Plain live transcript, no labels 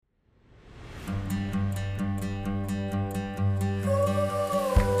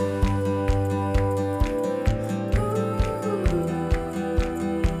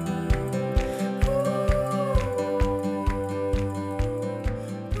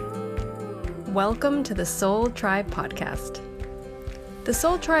Welcome to the Soul Tribe Podcast. The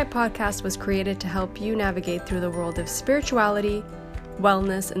Soul Tribe Podcast was created to help you navigate through the world of spirituality,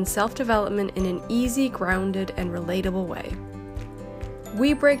 wellness, and self-development in an easy, grounded, and relatable way.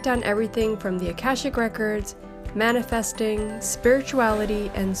 We break down everything from the Akashic Records, manifesting, spirituality,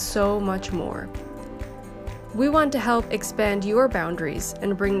 and so much more. We want to help expand your boundaries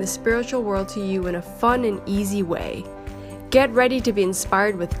and bring the spiritual world to you in a fun and easy way. Get ready to be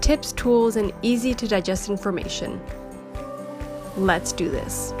inspired with tips, tools, and easy to digest information. Let's do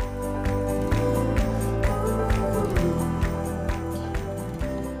this.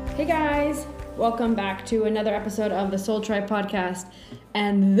 Hey guys, welcome back to another episode of the Soul Tribe Podcast.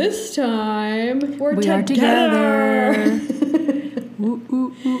 And this time, we are together. Ooh,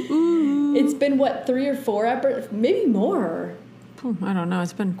 ooh, ooh, ooh. It's been, what, 3 or 4 episodes? Maybe more. I don't know.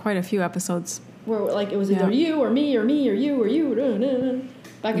 It's been quite a few episodes. Where, like, it was either you or me or me or you or you.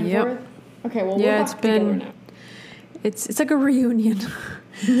 Back and forth. Okay, well, we're back together now. It's like a reunion.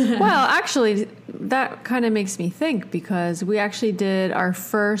 Well, actually, that kind of makes me think because we actually did our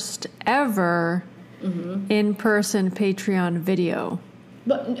first ever in-person Patreon video.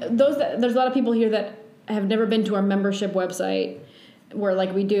 But there's a lot of people here that have never been to our membership website where,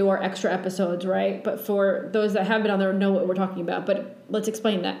 like, we do our extra episodes, right? But for those that have been on there know what we're talking about. But let's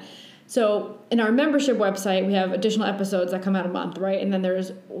explain that. So in our membership website, we have additional episodes that come out a month, right? And then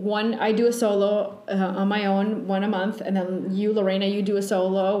there's one, I do a solo on my own, one a month. And then you, Lorena, you do a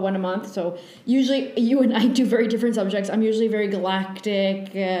solo, one a month. So usually you and I do very different subjects. I'm usually very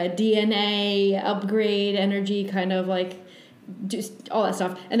galactic, DNA, upgrade, energy, kind of like just all that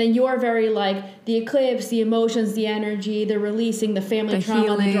stuff. And then you're very like the eclipse, the emotions, the energy, the releasing, the family the trauma,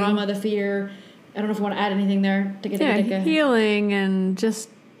 healing. The drama, the fear. I don't know if you want to add anything there. Healing and just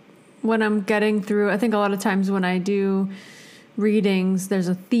when I'm getting through, I think a lot of times when I do readings, there's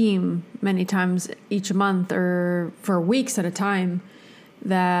a theme many times each month or for weeks at a time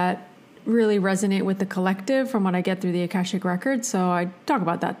that really resonate with the collective from what I get through the Akashic Records. So I talk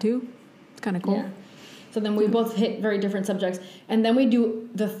about that too. It's kind of cool. Yeah. So then we both hit very different subjects. And then we do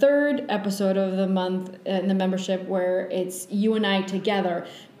the third episode of the month in the membership where it's you and I together.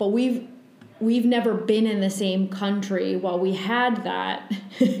 But we've never been in the same country while we had that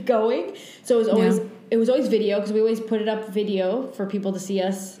going. So it was always video because we always put it up video for people to see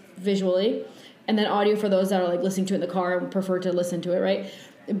us visually, and then audio for those that are like listening to it in the car and prefer to listen to it, right?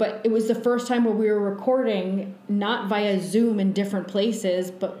 But it was the first time where we were recording not via Zoom in different places,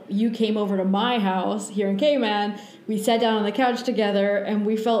 but you came over to my house here in Cayman. We sat down on the couch together and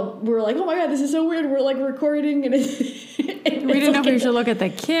we were like, oh my God, this is so weird. We're like recording and we didn't know if we should look at the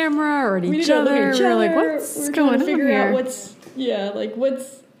camera or at each other. We were like, what's going on here?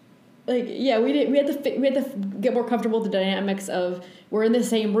 We had to get more comfortable with the dynamics of we're in the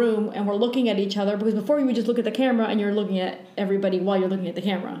same room and we're looking at each other, because before you would just look at the camera and you're looking at everybody while you're looking at the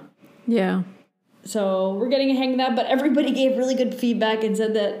camera. Yeah. So we're getting a hang of that, but everybody gave really good feedback and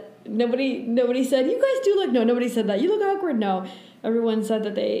said that nobody said, you guys do look, no, nobody said that. You look awkward. No, everyone said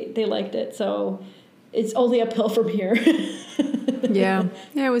that they liked it. So it's only uphill from here. Yeah.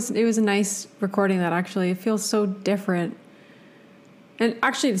 It was a nice recording that actually. It feels so different. And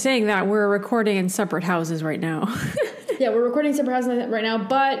actually saying that, we're recording in separate houses right now. Yeah, we're recording separate houses right now,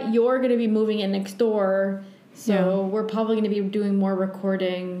 but you're going to be moving in next door. So we're probably going to be doing more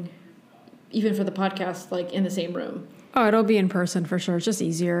recording, even for the podcast, like in the same room. Oh, it'll be in person for sure. It's just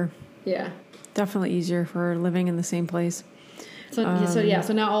easier. Yeah. Definitely easier for living in the same place. So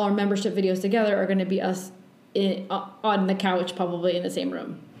now all our membership videos together are going to be us on the couch, probably in the same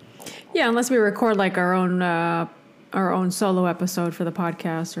room. Yeah, unless we record like our own solo episode for the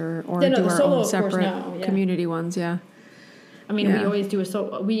podcast or do our own separate community ones. Yeah. I mean, we always do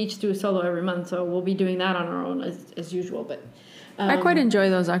we each do a solo every month, so we'll be doing that on our own as usual. But I quite enjoy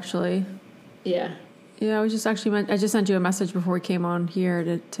those actually. Yeah. Yeah, I just sent you a message before we came on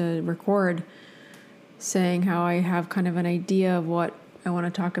here to record, saying how I have kind of an idea of what I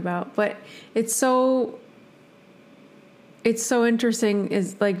want to talk about, but it's so interesting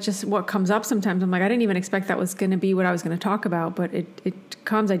is like just what comes up sometimes. I'm like, I didn't even expect that was going to be what I was going to talk about, but it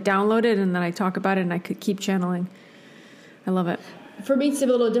comes, I download it and then I talk about it and I could keep channeling. I love it. For me, it's a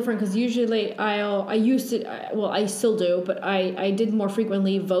little different because usually I still do, but I did more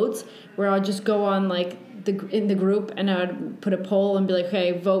frequently votes where I'll just go on like in the group and I'd put a poll and be like,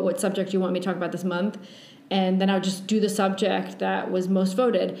 hey, vote what subject you want me to talk about this month. and then I would just do the subject that was most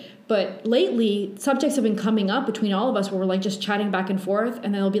voted. But lately, subjects have been coming up between all of us where we're like just chatting back and forth, and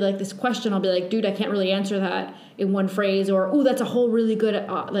then there'll be like this question. I'll be like, dude, I can't really answer that in one phrase, or oh, that's a whole really good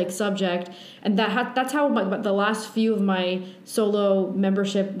like subject. And that's how the last few of my solo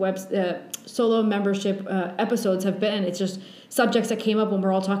membership episodes have been. It's just subjects that came up when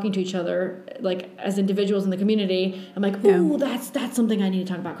we're all talking to each other, like as individuals in the community. I'm like, ooh, that's something I need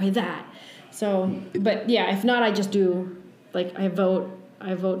to talk about. Okay, that. So, but yeah, if not, I just do, like, I vote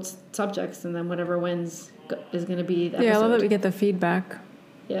subjects, and then whatever wins is going to be the episode. I love that we get the feedback.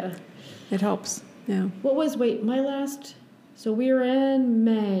 Yeah. It helps. Yeah. So we were in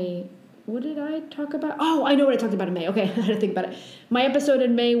May. What did I talk about? Oh, I know what I talked about in May. Okay, I had to think about it. My episode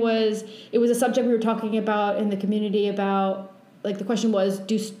in May was a subject we were talking about in the community about, like, the question was,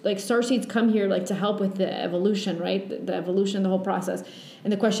 do, like, starseeds come here, like, to help with the evolution, right? The evolution, the whole process.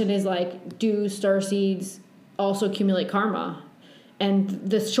 And the question is, like, do starseeds also accumulate karma? And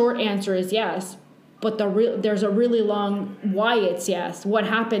the short answer is yes. But there's a really long why it's yes. What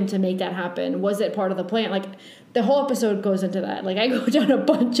happened to make that happen? Was it part of the plan? Like, the whole episode goes into that. Like, I go down a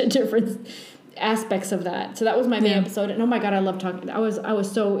bunch of different aspects of that. So that was my main episode. And oh my God, I love talking. I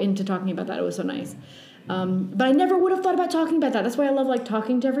was so into talking about that. It was so nice. But I never would have thought about talking about that. That's why I love, like,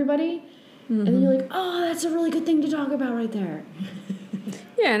 talking to everybody. Mm-hmm. And then you're like, oh, that's a really good thing to talk about right there.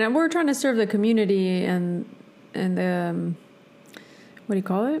 Yeah, and we're trying to serve the community and the, what do you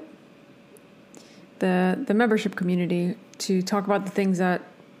call it? The membership community, to talk about the things that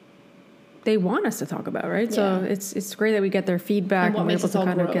they want us to talk about, right? Yeah. So it's great that we get their feedback and we're able to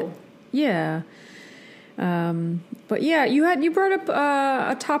kind of get, but yeah, you brought up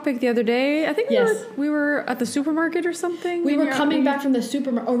a topic the other day. I think we were at the supermarket or something. We were coming back from the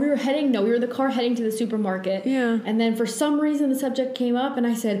supermarket, or we were in the car heading to the supermarket. Yeah. And then for some reason the subject came up, and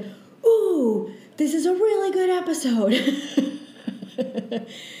I said, "Ooh, this is a really good episode."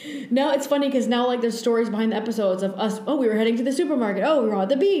 Now it's funny because now, like, there's stories behind the episodes of us. Oh, we were heading to the supermarket. Oh, we were at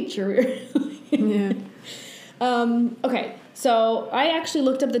the beach. Or yeah. Okay. So I actually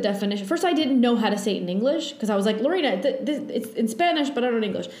looked up the definition. First, I didn't know how to say it in English because I was like, Lorena, it's in Spanish, but I don't know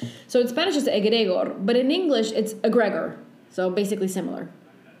English. So in Spanish, it's egregor, but in English, it's egregor. So basically similar.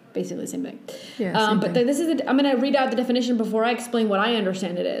 Basically the same thing. Yeah, same thing. I'm going to read out the definition before I explain what I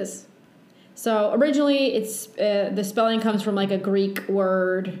understand it is. So originally, it's the spelling comes from, like, a Greek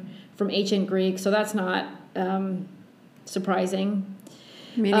word from ancient Greek. So that's not surprising.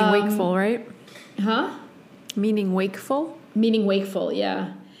 Meaning wakeful, right? Huh? Meaning wakeful? Meaning wakeful,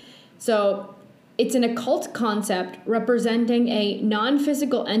 yeah. So it's an occult concept representing a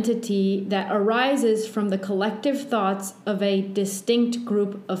non-physical entity that arises from the collective thoughts of a distinct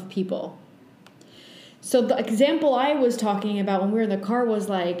group of people. So the example I was talking about when we were in the car was,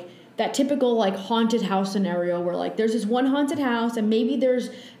 like, that typical, like, haunted house scenario where, like, there's this one haunted house and maybe there's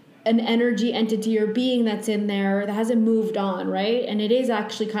an energy entity or being that's in there that hasn't moved on, right? And it is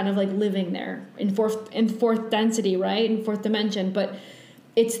actually kind of like living there in fourth density, right? In fourth dimension, but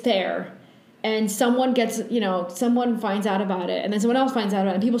it's there. And someone someone finds out about it, and then someone else finds out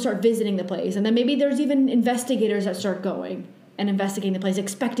about it, and people start visiting the place. And then maybe there's even investigators that start going and investigating the place,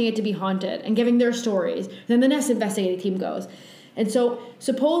 expecting it to be haunted and giving their stories. Then the next investigating team goes. And so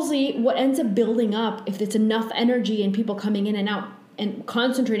supposedly what ends up building up, if it's enough energy and people coming in and out and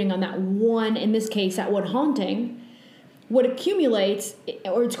concentrating on that one, in this case, that one haunting, what accumulates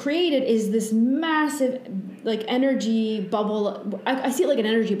or it's created is this massive, like, energy bubble. I see it like an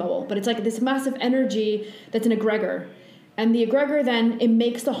energy bubble, but it's like this massive energy that's an egregor. And the egregor then, it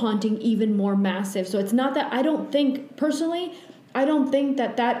makes the haunting even more massive. So it's not that, I don't think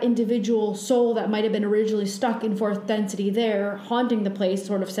that individual soul that might have been originally stuck in fourth density there, haunting the place,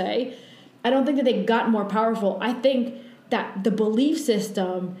 sort of say, I don't think that they got more powerful. I think that the belief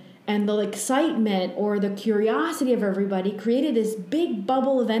system and the excitement or the curiosity of everybody created this big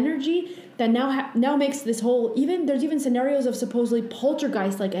bubble of energy that now makes this whole, there's even scenarios of supposedly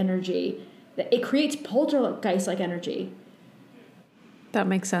poltergeist-like energy. It creates poltergeist-like energy. That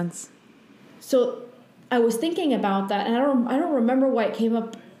makes sense. So I was thinking about that, and I don't remember why it came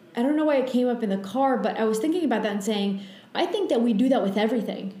up. I don't know why it came up in the car, but I was thinking about that and saying, I think that we do that with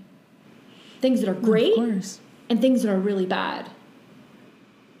everything. Things that are great and things that are really bad.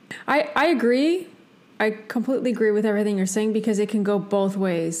 I agree. I completely agree with everything you're saying because it can go both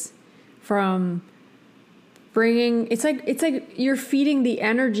ways. From bringing, it's like you're feeding the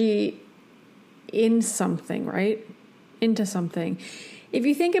energy in something, right? Into something. If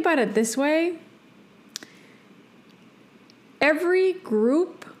you think about it this way, every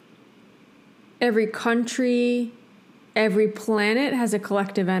group, every country, every planet has a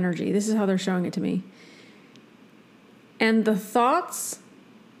collective energy. This is how they're showing it to me. and the thoughts,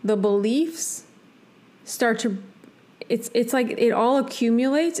 the beliefs start to, it's like it all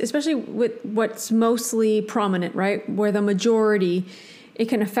accumulates, especially with what's mostly prominent, right? Where the majority, it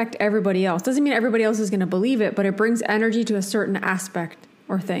can affect everybody else. Doesn't mean everybody else is going to believe it, but it brings energy to a certain aspect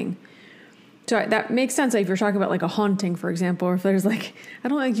or thing. So that makes sense. Like if you're talking about like a haunting, for example, or if there's like, I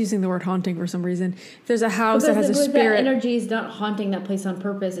don't like using the word haunting for some reason. If there's a house that has a spirit. That energy is not haunting that place on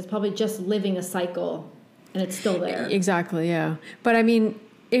purpose. It's probably just living a cycle and it's still there. Exactly, yeah. But I mean,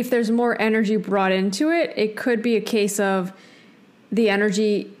 if there's more energy brought into it, it could be a case of the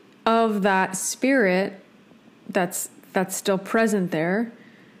energy of that spirit that's still present there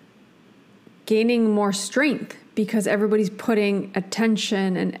gaining more strength because everybody's putting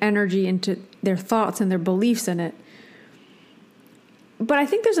attention and energy into their thoughts and their beliefs in it. But I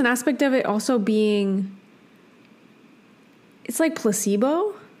think there's an aspect of it also being, it's like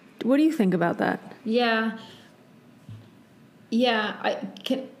placebo. What do you think about that? Yeah.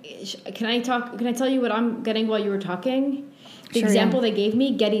 Can I tell you what I'm getting while you were talking? The example they gave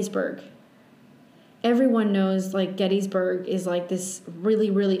me, Gettysburg. Everyone knows like Gettysburg is like this really,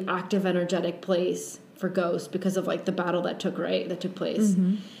 really active, energetic place for ghosts because of like the battle that took place.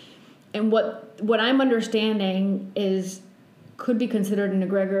 Mm-hmm. And what I'm understanding is could be considered an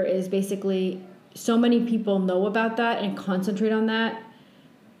egregor is basically so many people know about that and concentrate on that.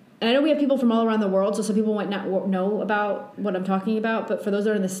 And I know we have people from all around the world, so some people might not know about what I'm talking about, but for those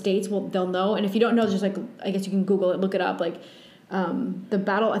that are in the States, they'll know. And if you don't know, just like, I guess you can Google it, look it up, like the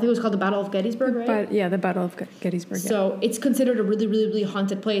battle, I think it was called the Battle of Gettysburg, right? But yeah, the Battle of Gettysburg. So it's considered a really, really, really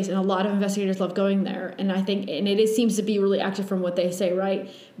haunted place, and a lot of investigators love going there. And I think, and it seems to be really active from what they say,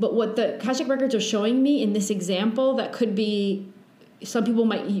 right? But what the Akashic records are showing me in this example, that could be, some people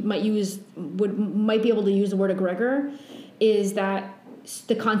might be able to use the word egregor, is that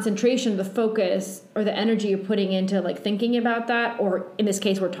the concentration, the focus, or the energy you're putting into like thinking about that, or in this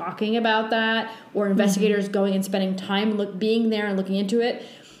case, we're talking about that, or investigators going and spending time being there and looking into it.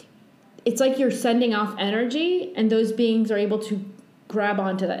 It's like you're sending off energy, and those beings are able to grab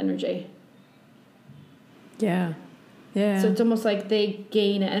onto that energy. Yeah. Yeah. So it's almost like they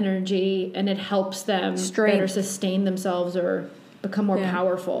gain energy, and it helps them better sustain themselves or become more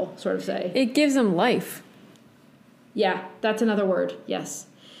powerful, sort of say. It gives them life. Yeah, that's another word. Yes.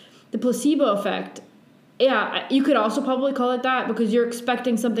 The placebo effect. Yeah, you could also probably call it that because you're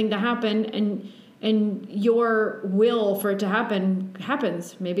expecting something to happen and your will for it to happen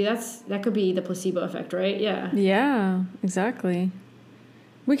happens. Maybe that could be the placebo effect, right? Yeah. Yeah, exactly.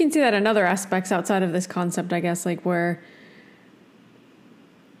 We can see that in other aspects outside of this concept, I guess, like where,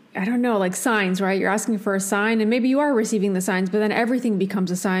 I don't know, like signs, right? You're asking for a sign and maybe you are receiving the signs, but then everything becomes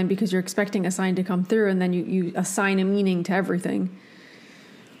a sign because you're expecting a sign to come through, and then you assign a meaning to everything.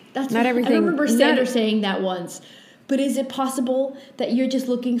 That's not everything. I remember Sander saying that once. But is it possible that you're just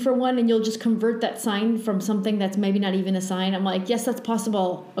looking for one and you'll just convert that sign from something that's maybe not even a sign? I'm like, yes, that's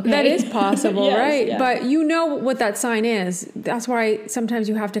possible. Okay. That is possible, yes, right? Yeah. But you know what that sign is. That's why sometimes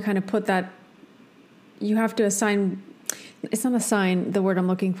you have to kind of put that, you have to assign. It's not a sign, the word I'm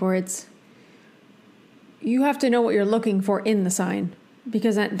looking for. It's, you have to know what you're looking for in the sign,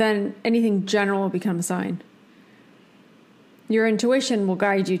 because then anything general will become a sign. Your intuition will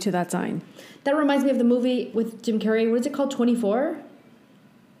guide you to that sign. That reminds me of the movie with Jim Carrey. What is it called? 24?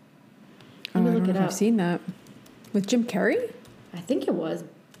 Let me look it up. I've seen that. With Jim Carrey? I think it was.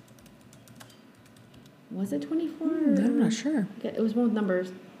 Was it 24? I'm not sure. It was one with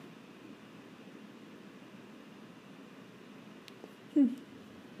numbers.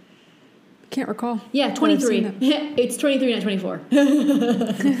 Can't recall. Yeah, 23. It's 23, not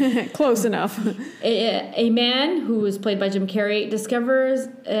 24. Close enough. A man who was played by Jim Carrey discovers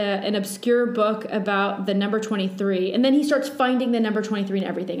an obscure book about the number 23, and then he starts finding the number 23 and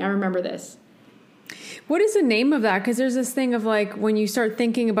everything. I remember this. What is the name of that? Because there's this thing of like when you start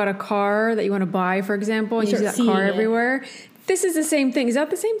thinking about a car that you want to buy, for example, and you see that car everywhere. This is the same thing. Is that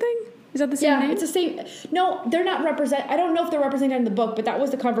the same thing? Is that the same name? Yeah, it's the same. No, they're not I don't know if they're represented in the book, but that was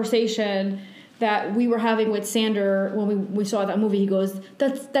the conversation that we were having with Sander when we saw that movie. He goes,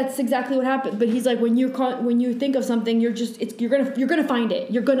 "That's exactly what happened." But he's like, when you think of something, you're gonna find it.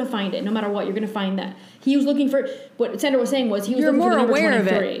 You're gonna find it no matter what. You're gonna find that. He was looking for what Sander was saying was he was looking for the number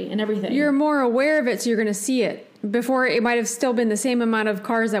 23 and everything. You're more aware of it, so you're gonna see it. Before, it might have still been the same amount of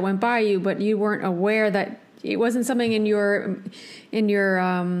cars that went by you, but you weren't aware that it wasn't something in your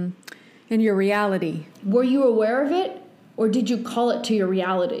reality. Were you aware of it, or did you call it to your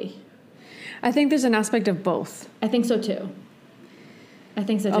reality? I think there's an aspect of both. I think so too.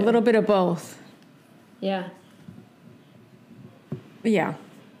 A little bit of both. Yeah. Yeah.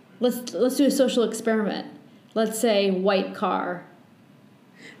 Let's do a social experiment. let's say white car.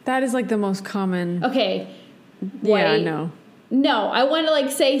 That is like the most common. Okay. White. Yeah, no. No, I want to like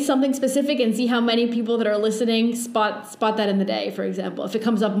say something specific and see how many people that are listening spot that in the day, for example, if it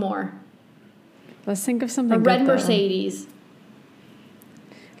comes up more. Let's think of something. A red Mercedes.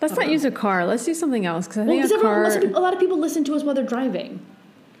 Let's not use a car. Let's do something else, because I think a lot of people listen to us while they're driving.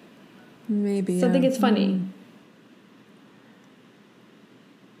 Maybe. So I think it's funny.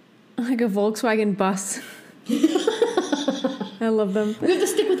 Like a Volkswagen bus. I love them. We have to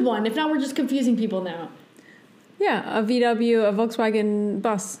stick with one. If not, we're just confusing people now. Yeah, a VW, a Volkswagen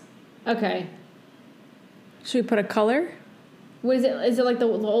bus. Okay. Should we put a color? What is it? Is it like the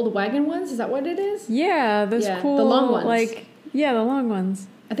old wagon ones? Is that what it is? Yeah, those cool. The long ones. The long ones.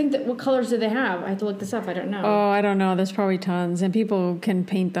 I think what colors do they have? I have to look this up. I don't know. Oh, I don't know. There's probably tons. And people can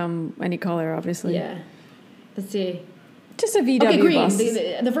paint them any color, obviously. Yeah. Let's see. Just a VW okay, green. bus.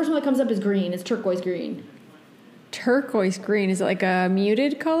 The first one that comes up is green. It's turquoise green. Turquoise green. Is it like a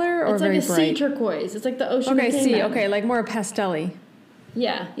muted color or very bright? It's like a sea turquoise. It's like the ocean. Okay, sea. Okay, like more pastel-y.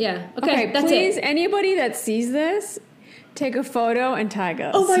 Yeah. Okay, that's please, it. Anybody that sees this, take a photo and tag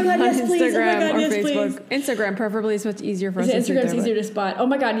us. Oh my God, yes, please. Instagram or Facebook. Please. Instagram, preferably, so it's easier for us to see. Instagram's easier to spot. Oh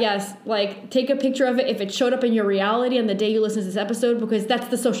my God, yes. Like, take a picture of it if it showed up in your reality on the day you listen to this episode, because that's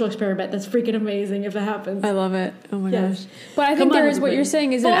the social experiment. That's freaking amazing if it happens. I love it. Oh my gosh. But I think what you're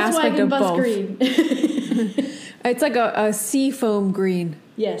saying is an aspect of both. Green. It's like a sea foam green.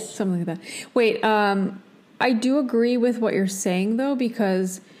 Yes. Something like that. Wait, I do agree with what you're saying, though,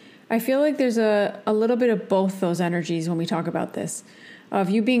 because I feel like there's a little bit of both those energies when we talk about this. Of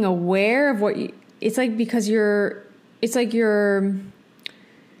you being aware of what you... It's like because you're... It's like when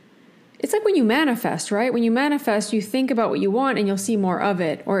you manifest, right? When you manifest, you think about what you want and you'll see more of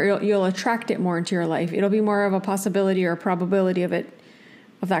it, or you'll attract it more into your life. It'll be more of a possibility or a probability of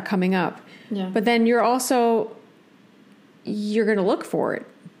that coming up. Yeah. But then you're going to look for it.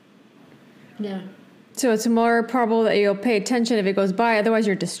 Yeah. So it's more probable that you'll pay attention if it goes by. Otherwise,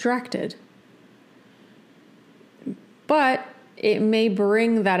 you're distracted. But it may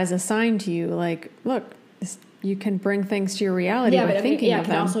bring that as a sign to you. Like, look, you can bring things to your reality by thinking of them. Yeah, it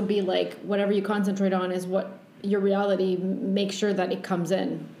can also be like whatever you concentrate on is what your reality makes sure that it comes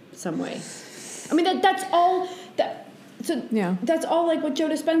in some way. I mean, that's all... That's all like what Joe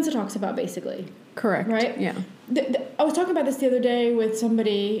Dispenza talks about, basically. Correct. Right? Yeah. I was talking about this the other day with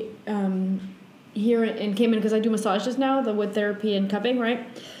somebody here in Cayman, because I do massages now, the wood therapy and cupping, right?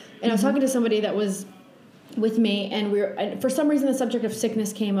 And I was talking to somebody that was with me, and for some reason the subject of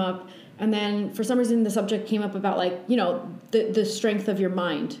sickness came up, and then for some reason the subject came up about the strength of your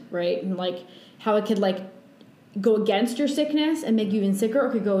mind, right? And like how it could like go against your sickness and make you even sicker, or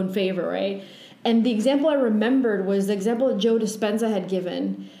it could go in favor, right? And the example I remembered was the example that Joe Dispenza had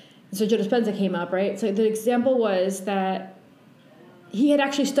given. So Joe Dispenza came up, right? So the example was that he had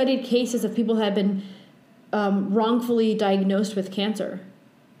actually studied cases of people who had been wrongfully diagnosed with cancer.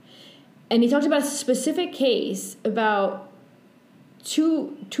 And he talked about a specific case about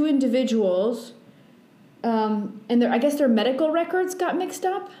two individuals, and I guess their medical records got mixed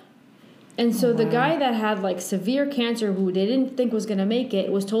up. And so the guy that had like severe cancer, who they didn't think was going to make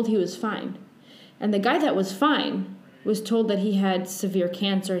it, was told he was fine. And the guy that was fine was told that he had severe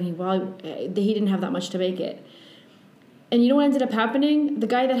cancer and he didn't have that much to make it. And you know what ended up happening? The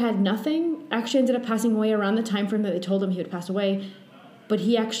guy that had nothing actually ended up passing away around the time frame that they told him he would pass away, but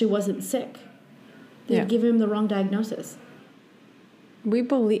he actually wasn't sick. They give him the wrong diagnosis. We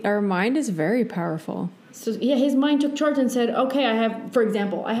believe our mind is very powerful. So his mind took charge and said, "Okay, I have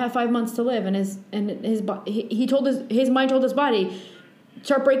 5 months to live," and his mind told his body,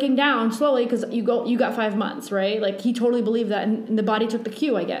 start breaking down slowly because you got 5 months, right? Like he totally believed that, and the body took the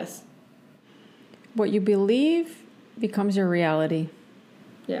cue, I guess. What you believe becomes your reality.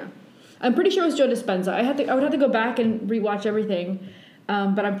 Yeah, I'm pretty sure it was Joe Dispenza. I would have to go back and rewatch everything,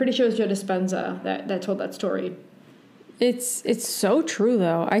 but I'm pretty sure it was Joe Dispenza that told that story. It's so true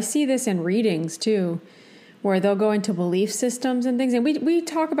though. I see this in readings too, where they'll go into belief systems and things. And we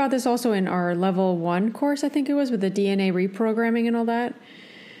talk about this also in our level 1 course, I think it was, with the DNA reprogramming and all that,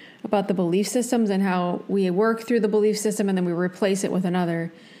 about the belief systems and how we work through the belief system and then we replace it with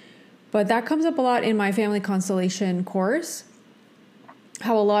another. But that comes up a lot in my family constellation course,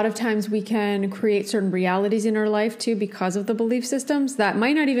 how a lot of times we can create certain realities in our life too because of the belief systems that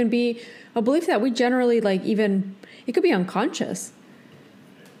might not even be a belief that we generally it could be unconscious.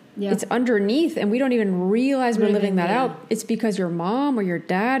 Yeah. It's underneath, and we don't even realize we're living that yeah. out. It's because your mom or your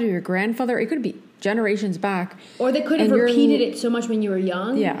dad or your grandfather, it could be generations back. Or they could have repeated it so much when you were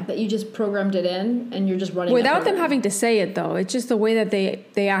young that you just programmed it in and you're just running without them having to say it, though. It's just the way that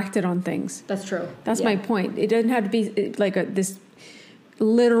they acted on things. That's true. That's my point. It doesn't have to be like this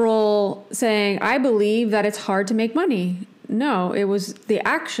literal saying, I believe that it's hard to make money. No, it was the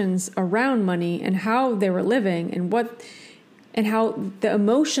actions around money and how they were living and how the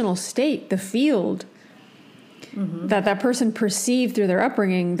emotional state, the field that person perceived through their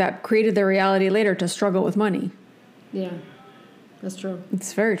upbringing that created their reality later to struggle with money. Yeah, that's true.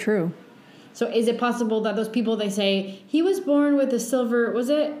 It's very true. So is it possible that those people, they say, he was born with a silver, was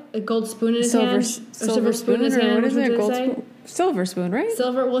it a gold spoon in his hand? Silver spoon in his hand? What is it? Gold spoon? Silver spoon, right?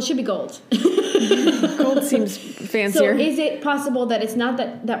 Silver, well, it should be gold. Gold seems fancier. So is it possible that it's not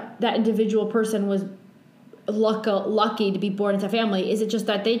that individual person was lucky to be born into a family? Is it just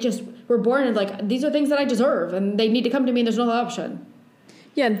that they just were born and like, these are things that I deserve and they need to come to me and there's no other option?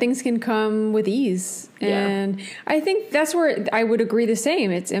 Yeah, and things can come with ease. And I think that's where I would agree the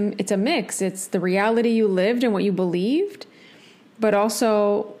same. It's a mix. It's the reality you lived and what you believed, but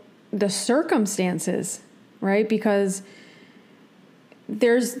also the circumstances, right? Because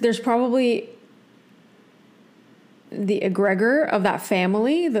there's probably the egregor of that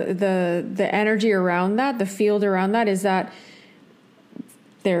family, the energy around that, the field around that is that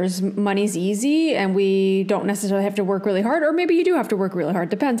there's money's easy and we don't necessarily have to work really hard, or maybe you do have to work really hard.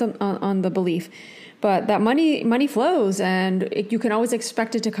 Depends on the belief. But that money flows and you can always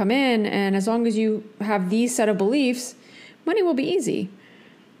expect it to come in. And as long as you have these set of beliefs, money will be easy.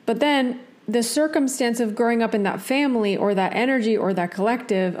 But then the circumstance of growing up in that family or that energy or that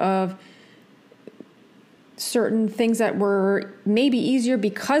collective of certain things that were maybe easier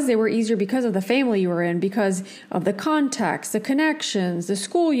because they were easier because of the family you were in, because of the context, the connections, the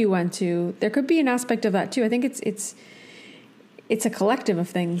school you went to. There could be an aspect of that too. I think it's a collective of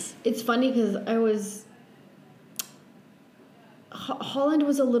things. It's funny because Holland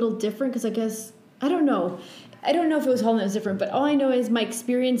was a little different because I guess, I don't know if it was Holland that was different, but all I know is my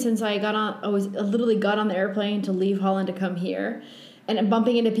experience since I literally got on the airplane to leave Holland to come here, and I'm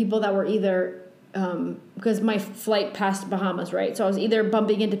bumping into people that were either because my flight passed Bahamas, right? So I was either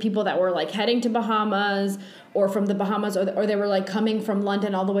bumping into people that were like heading to Bahamas or from the Bahamas, or they were like coming from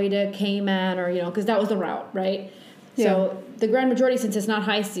London all the way to Cayman, or, because that was the route, right? Yeah. So the grand majority, since it's not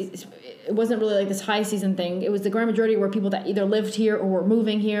high season, it wasn't really like this high season thing. It was the grand majority were people that either lived here or were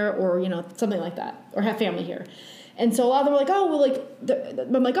moving here or, something like that, or have family here. And so a lot of them were like, oh, well,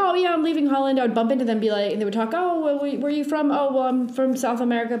 I'm like, oh, yeah, I'm leaving Holland. I would bump into them, be like, and they would talk, oh, well, where are you from? Oh, well, I'm from South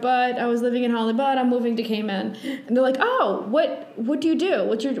America, but I was living in Holland, but I'm moving to Cayman. And they're like, oh, what do you do?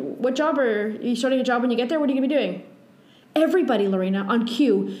 What job are you starting a job when you get there? What are you going to be doing? Everybody, Lorena, on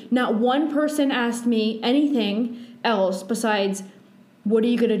cue, not one person asked me anything else besides, what are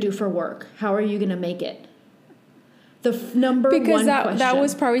you going to do for work? How are you going to make it? The number one question. Because that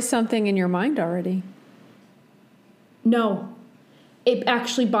was probably something in your mind already. No, it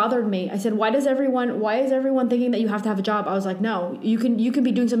actually bothered me. I said, why is everyone thinking that you have to have a job? I was like, no, you can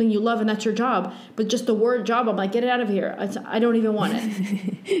be doing something you love and that's your job. But just the word job, I'm like, get it out of here. I don't even want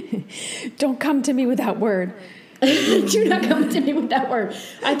it. Don't come to me with that word. Do not come to me with that word.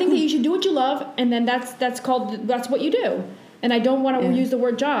 I think that you should do what you love, and then that's what you do. And I don't want to use the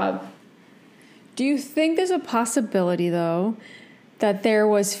word job. Do you think there's a possibility, though, that there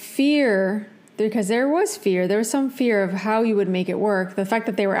was fear? Because there was fear. There was some fear of how you would make it work. The fact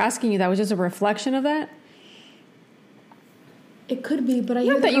that they were asking you, that was just a reflection of that? It could be, but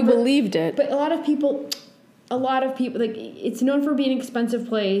Not that you believed it. But a lot of people, like, it's known for being an expensive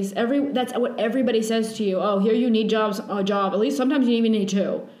place. That's what everybody says to you. Oh, here you need a job. At least sometimes you even need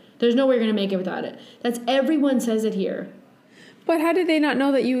two. There's no way you're going to make it without it. Everyone says it here. But how did they not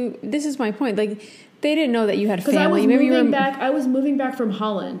know that this is my point. Like, they didn't know that you had family. Because I was moving back from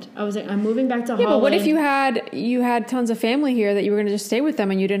Holland. I was like, I'm moving back to Holland. Yeah, but what if you had tons of family here that you were going to just stay with them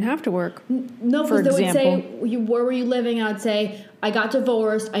and you didn't have to work? No, because they would say, where were you living? I would say, I got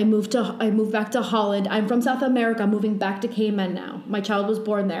divorced. I moved back to Holland. I'm from South America. I'm moving back to Cayman now. My child was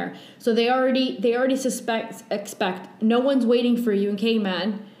born there. So they already expect no one's waiting for you in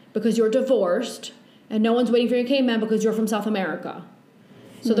Cayman because you're divorced, and no one's waiting for you in Cayman because you're from South America.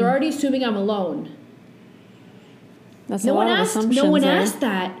 So they're already assuming I'm alone. That's a lot of assumptions. No one asked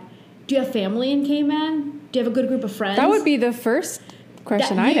that. Do you have family in Cayman? Do you have a good group of friends? That would be the first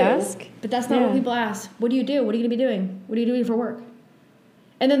question I'd ask. But that's not what people ask. What do you do? What are you going to be doing? What are you doing for work?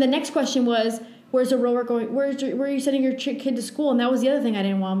 And then the next question was, where's the real work going? Where are you sending your kid to school? And that was the other thing I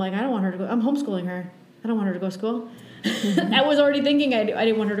didn't want. I'm like, I don't want her to go. I'm homeschooling her. I don't want her to go to school. I was already thinking I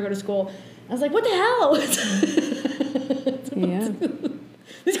didn't want her to go to school. I was like, what the hell? Yeah.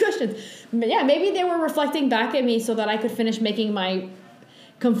 These questions. Yeah, maybe they were reflecting back at me so that I could finish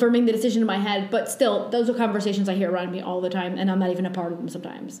confirming the decision in my head. But still, those are conversations I hear around me all the time, and I'm not even a part of them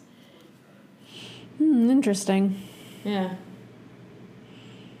sometimes. Interesting. Yeah.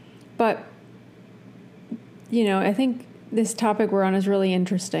 But, I think this topic we're on is really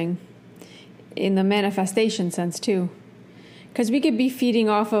interesting in the manifestation sense, too. Because we could be feeding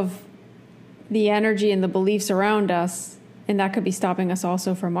off of the energy and the beliefs around us, and that could be stopping us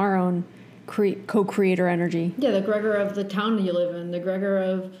also from our own co-creator energy. Yeah, the Egregor of the town you live in, the Egregor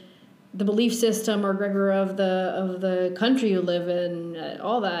of the belief system, or Egregor of the country you live in,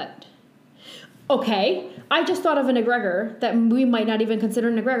 all that. Okay, I just thought of an Egregor that we might not even consider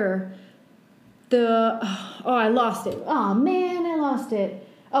an Egregor. I lost it. Oh, man, I lost it.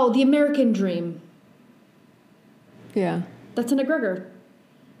 Oh, the American dream. Yeah. That's an Egregor.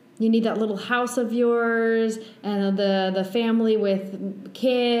 You need that little house of yours and the family with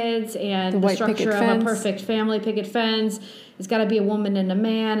kids and the structure of a perfect family, picket fence. It's got to be a woman and a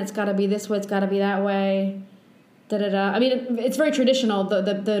man. It's got to be this way. It's got to be that way. Da-da-da. I mean, it's very traditional,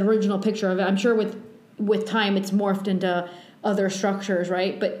 the original picture of it. I'm sure with time it's morphed into other structures,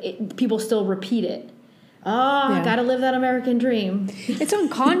 right? But people still repeat it. I got to live that American dream. It's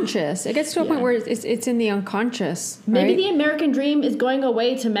unconscious. It gets to a point where it's in the unconscious. Maybe the American dream is going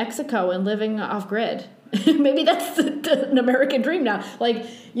away to Mexico and living off grid. Maybe that's an American dream now. Like,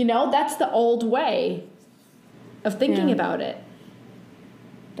 that's the old way of thinking about it.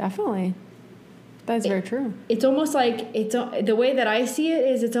 Definitely. That's very true. It's almost like the way that I see it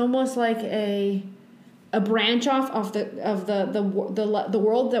is it's almost like a branch off of the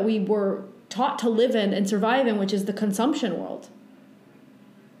world that we were taught to live in and survive in, which is the consumption world.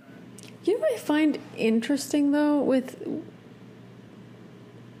 You know what I find interesting, though,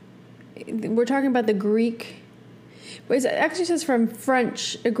 we're talking about the Greek, but it actually says from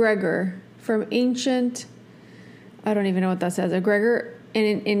French egregor, from ancient, I don't even know what that says, egregor,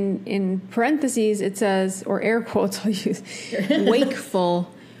 and in parentheses it says, or air quotes I'll use, wakeful.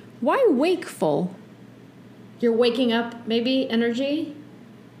 Why wakeful? You're waking up, maybe, energy?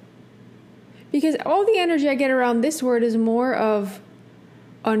 Because all the energy I get around this word is more of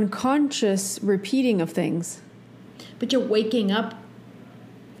unconscious repeating of things. But you're waking up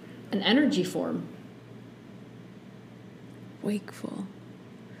an energy form. Wakeful.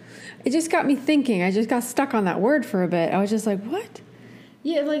 It just got me thinking. I just got stuck on that word for a bit. I was just like, what?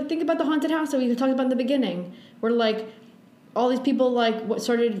 Yeah, like think about the haunted house that we talked about in the beginning. Where like all these people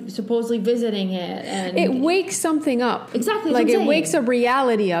started supposedly visiting it, and it wakes something up. Exactly, like it wakes a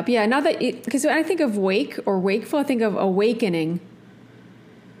reality up. Yeah, not that because when I think of wake or wakeful, I think of awakening,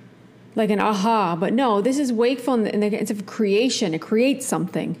 like an aha. But no, this is wakeful in the sense of creation. It creates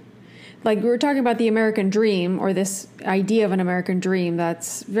something. Like we were talking about the American dream, or this idea of an American dream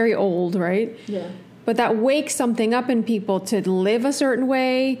that's very old, right? Yeah. But that wakes something up in people to live a certain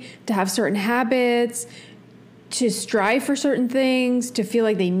way, to have certain habits, to strive for certain things, to feel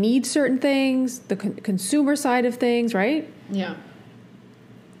like they need certain things, the consumer side of things, right? Yeah.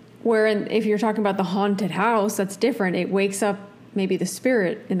 Where if you're talking about the haunted house, that's different. It wakes up maybe the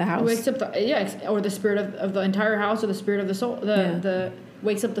spirit in the house. It wakes up or the spirit of the entire house, or the spirit of the soul. The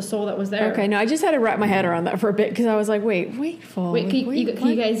wakes up the soul that was there. Okay, no, I just had to wrap my head around that for a bit because I was like, wakeful. Wait, can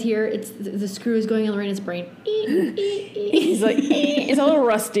you guys hear? It's the screw is going in Lorena's brain. He's like, it's a little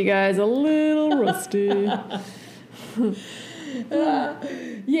rusty, guys, a little rusty.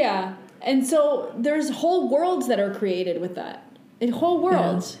 Yeah, and so there's whole worlds that are created with that. In whole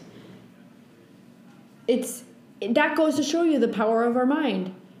worlds, that goes to show you the power of our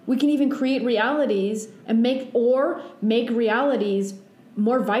mind. We can even create realities and make realities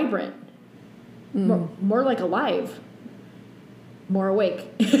more vibrant, more like alive, more awake,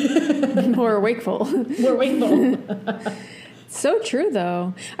 more wakeful, more wakeful. So true,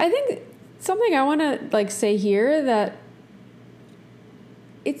 though. I think something I want to say here that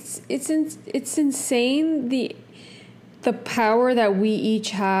it's insane the power that we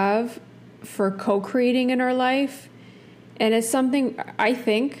each have for co-creating in our life, and it's something I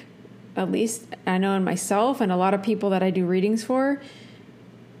think, at least I know in myself and a lot of people that I do readings for,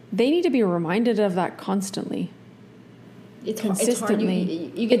 they need to be reminded of that constantly. It's consistently. It's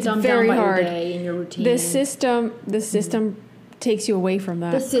hard. You get dumbed down by your day and your routine. The system takes you away from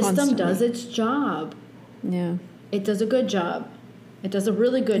that. The system constantly. does its job. Yeah. It does a good job. It does a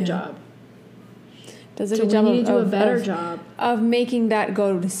really good job. Does a good job. We need to do a better job of making that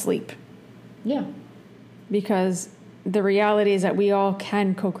go to sleep. Yeah. Because the reality is that we all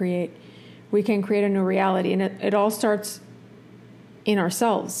can co-create. we can create a new reality. And it all starts in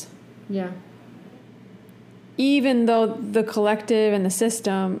ourselves. Yeah. Even though the collective and the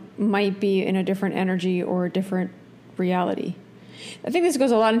system might be in a different energy or a different reality. I think this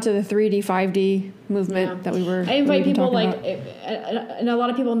goes a lot into the 3D, 5D movement that we were. I invite people about. And a lot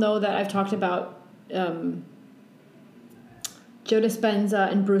of people know that I've talked about Joe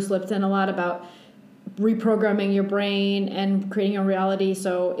Dispenza and Bruce Lipton a lot about reprogramming your brain and creating a reality.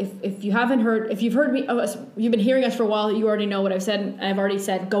 So if you haven't heard, if you've heard me, you've been hearing us for a while, you already know what I've said. And I've already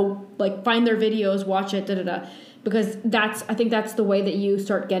said, go like find their videos, watch it, because I think that's the way that you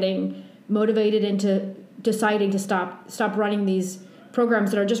start getting motivated into deciding to stop running these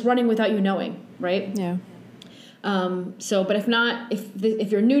programs that are just running without you knowing, right? Yeah. But if not,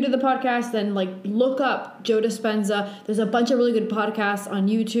 if you're new to the podcast, then like look up Joe Dispenza. There's a bunch of really good podcasts on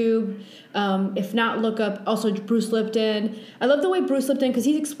YouTube. If not, look up also Bruce Lipton. I love the way Bruce Lipton, because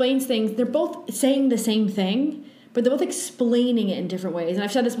he explains things. They're both saying the same thing, but they're both explaining it in different ways. And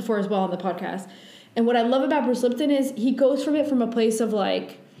I've said this before as well on the podcast. And what I love about Bruce Lipton is he goes from it from a place of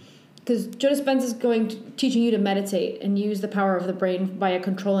like, because Joe Dispenza is teaching you to meditate and use the power of the brain via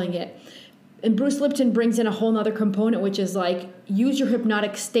controlling it. And Bruce Lipton brings in a whole nother component, which is like, use your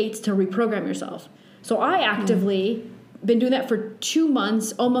hypnotic states to reprogram yourself. So I actively been doing that for 2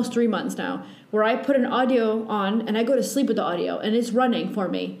 months, almost 3 months now, where I put an audio on and I go to sleep with the audio and it's running for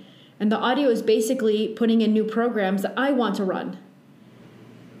me. And the audio is basically putting in new programs that I want to run.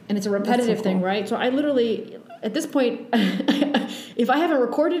 And it's a repetitive thing, right? So I literally, at this point, if I haven't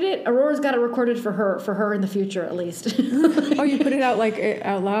recorded it, Aurora's got to record it for her in the future at least. Oh, you put it out like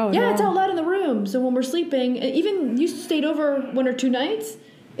out loud? Yeah, it's out loud in the room. So when we're sleeping, even you stayed over 1 or 2 nights,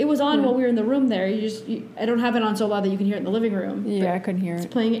 it was on while we were in the room there. I don't have it on so loud that you can hear it in the living room. Yeah, I couldn't hear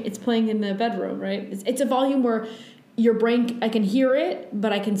it. It's playing in the bedroom, right? It's a volume where your brain, I can hear it,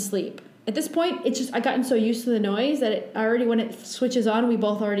 but I can sleep. At this point, it's just, I've gotten so used to the noise that when it switches on, we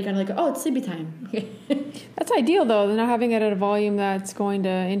both already kind of like, oh, it's sleepy time. That's ideal, though, not having it at a volume that's going to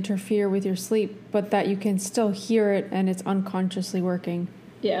interfere with your sleep, but that you can still hear it and it's unconsciously working.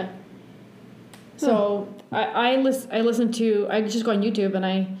 Yeah. So I just go on YouTube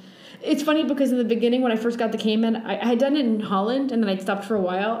and it's funny because in the beginning when I first got to Cayman, I had done it in Holland and then I'd stopped for a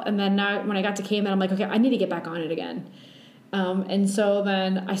while. And then now when I got to Cayman, I'm like, okay, I need to get back on it again. And so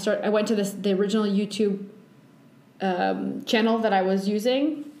then I went to the original YouTube channel that I was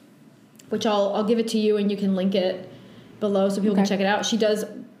using, which I'll give it to you and you can link it below so people can check it out. She does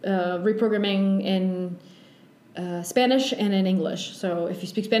reprogramming in Spanish and in English. So if you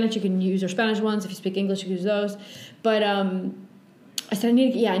speak Spanish, you can use your Spanish ones. If you speak English, you can use those. But I said, I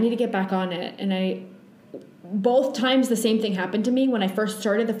need to get back on it. And both times the same thing happened to me. When I first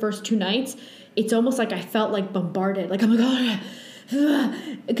started the first 2 nights, it's almost like I felt like bombarded. Like, I'm like, oh,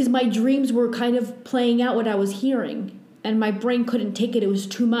 because my dreams were kind of playing out what I was hearing. And my brain couldn't take it. It was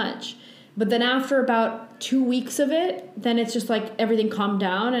too much. But then after about 2 weeks of it, then it's just like everything calmed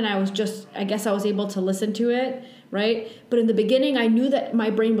down. And I guess I was able to listen to it, right? But in the beginning, I knew that my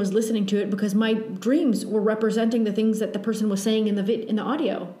brain was listening to it because my dreams were representing the things that the person was saying in the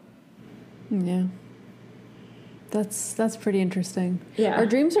audio. Yeah. That's pretty interesting. Yeah. Our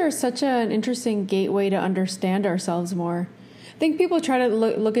dreams are such an interesting gateway to understand ourselves more. I think people try to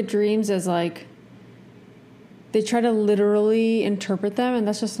look at dreams as like, they try to literally interpret them, and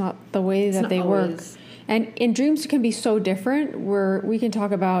that's just not the way that they work. And dreams can be so different, where we can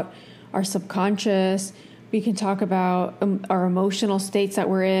talk about our subconscious, we can talk about our emotional states that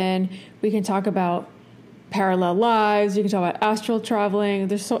we're in, we can talk about parallel lives, you can talk about astral traveling.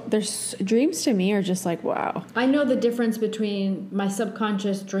 There's dreams to me are just like, wow. I know the difference between my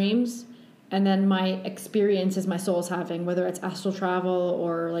subconscious dreams and then my experiences my soul's having, whether it's astral travel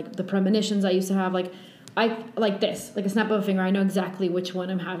or like the premonitions I used to have. Like I like this, like a snap of a finger. I know exactly which one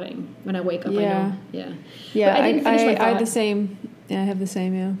I'm having when I wake up. Yeah. I know. Yeah. But I didn't finish my thought. I have the same. Yeah, I have the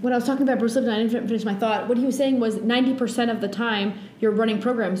same. Yeah. When I was talking about Bruce Lipton, I didn't finish my thought. What he was saying was 90% of the time you're running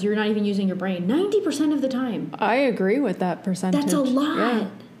programs, you're not even using your brain. 90% of the time. I agree with that percentage. That's a lot. Yeah,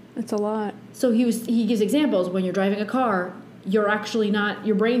 that's a lot. So he gives examples. When you're driving a car, you're actually not,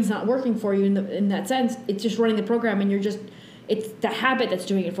 your brain's not working for you in that sense. It's just running the program, and it's the habit that's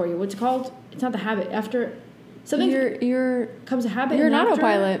doing it for you. What's it called? It's not the habit. After something becomes a habit. You're an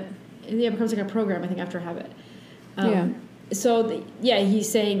autopilot. Yeah, it becomes like a program, I think, after a habit. Yeah. So he's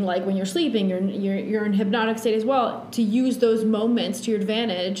saying like when you're sleeping, you're in hypnotic state as well, to use those moments to your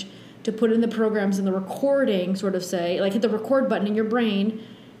advantage, to put in the programs and the recording, sort of say, like hit the record button in your brain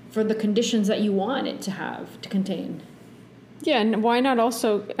for the conditions that you want it to contain. Yeah, and why not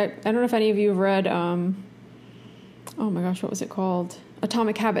also, I don't know if any of you have read, oh my gosh, what was it called?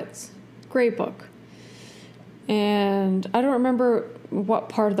 Atomic Habits. Great book. And I don't remember what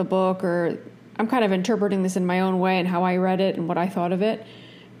part of the book, or I'm kind of interpreting this in my own way and how I read it and what I thought of it.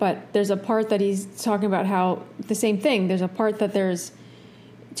 But there's a part that he's talking about how the same thing. There's a part that there's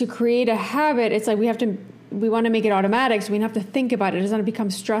to create a habit. It's like we want to make it automatic, so we don't have to think about it. It doesn't become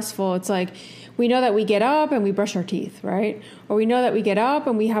stressful. It's like we know that we get up and we brush our teeth, right? Or we know that we get up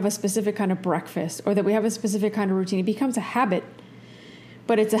and we have a specific kind of breakfast, or that we have a specific kind of routine. It becomes a habit.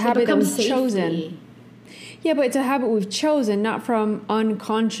 But it's a habit that we've chosen. Yeah, but it's a habit we've chosen, not from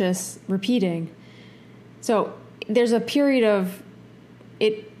unconscious repeating. So there's a period of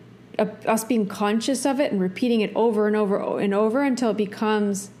us being conscious of it and repeating it over and over and over until it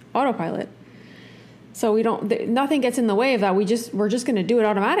becomes autopilot. So nothing gets in the way of that. We're just going to do it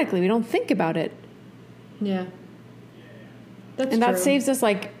automatically. We don't think about it. Yeah. That's and true. that saves us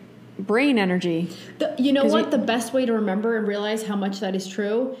like brain energy. You know what? The best way to remember and realize how much that is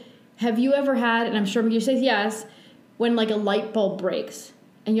true. Have you ever had, and I'm sure you say yes, when like a light bulb breaks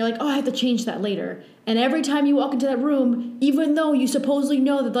and you're like, oh, I have to change that later. And every time you walk into that room, even though you supposedly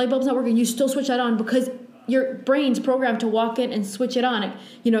know that the light bulb's not working, you still switch that on because your brain's programmed to walk in and switch it on.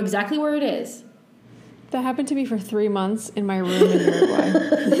 You know exactly where it is. That happened to me for 3 months in my room in Uruguay.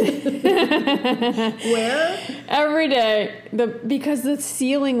 Where? Every day. Because the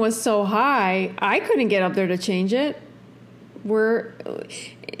ceiling was so high, I couldn't get up there to change it.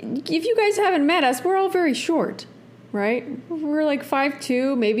 If you guys haven't met us, we're all very short, right? We're like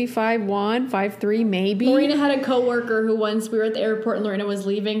 5'2", maybe 5'1", 5'3", maybe. Lorena had a coworker who once we were at the airport and Lorena was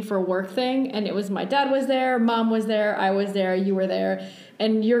leaving for a work thing, and it was my dad was there, mom was there, I was there, you were there.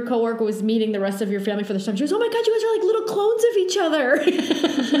 And your coworker was meeting the rest of your family for the time. She was, oh my God, you guys are like little clones of each other.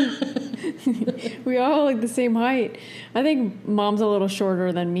 We all like the same height. I think mom's a little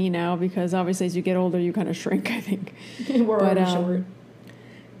shorter than me now because obviously as you get older, you kind of shrink, I think. We're already short.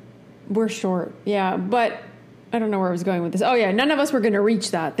 We're short, yeah. But I don't know where I was going with this. Oh, yeah, none of us were going to reach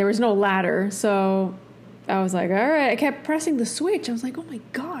that. There was no ladder. So I was like, all right. I kept pressing the switch. I was like, oh my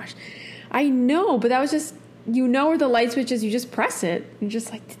gosh. I know, but that was just... You know where the light switch is, you just press it. You're just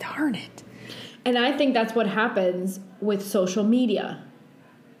like, darn it. And I think that's what happens with social media.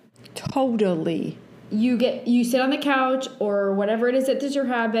 Totally. You sit on the couch or whatever it is that is your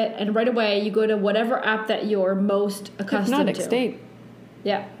habit, and right away you go to whatever app that you're most accustomed Hypnotic to. state.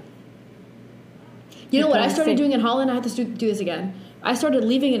 Yeah. You know what I started doing in Holland? I have to do this again. I started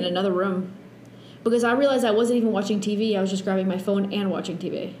leaving in another room because I realized I wasn't even watching TV. I was just grabbing my phone and watching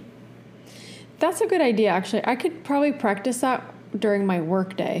TV. That's a good idea, actually. I could probably practice that during my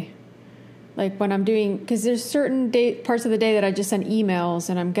work day. Like when I'm doing, because there's certain parts of the day that I just send emails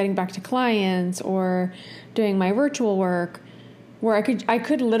and I'm getting back to clients or doing my virtual work where I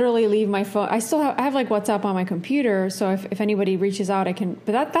could literally leave my phone. I have like WhatsApp on my computer. So if anybody reaches out, I can,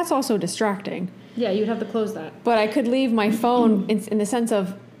 but that's also distracting. Yeah, you'd have to close that. But I could leave my phone in the sense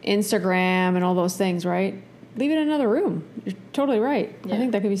of Instagram and all those things, right? Leave it in another room. You're totally right. Yeah. I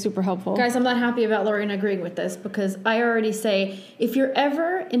think that could be super helpful. Guys, I'm not happy about Lorena agreeing with this because I already say, if you're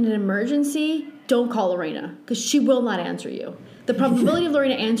ever in an emergency, don't call Lorena because she will not answer you. The probability of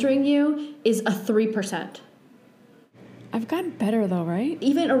Lorena answering you is a 3%. I've gotten better though, right?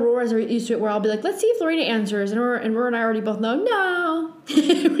 Even Aurora's used to it where I'll be like, let's see if Lorena answers. And Aurora and I already both know, no.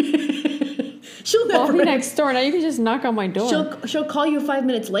 She'll never. I'll be next door. Now you can just knock on my door. She'll call you 5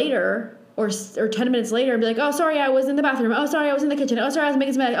 minutes later or 10 minutes later and be like, oh, sorry, I was in the bathroom. Oh, sorry, I was in the kitchen. Oh, sorry, I was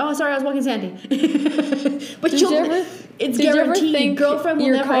making some eggs. Oh, sorry, I was walking Sandy. But it's guaranteed. Girlfriend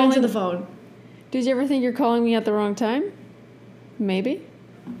will never answer the phone. Did you ever think you're calling me at the wrong time? Maybe.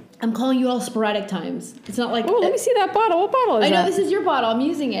 I'm calling you all sporadic times. It's not like... Oh, let me see that bottle. What bottle is that? I know, this is your bottle. I'm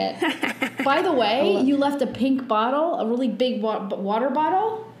using it. By the way, you left a pink bottle, a really big water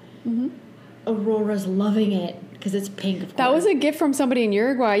bottle. Mm-hmm. Aurora's loving it because it's pink. That was a gift from somebody in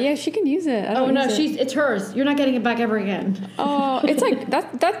Uruguay. Yeah, she can use it. It's hers. You're not getting it back ever again. Oh, it's like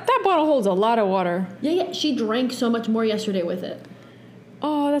that bottle holds a lot of water. Yeah. She drank so much more yesterday with it.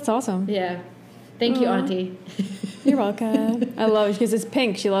 Oh, that's awesome. Yeah. Thank you, Auntie. You're welcome. I love it because it's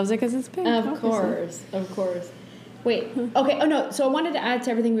pink. She loves it because it's pink. Of course. Wait. Okay. Oh, no. So I wanted to add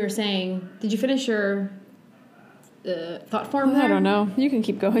to everything we were saying. Did you finish your thought form there? I don't know. You can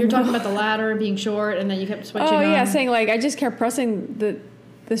keep going. You're talking about the ladder being short, and then you kept switching on. Yeah. Saying, like, I just kept pressing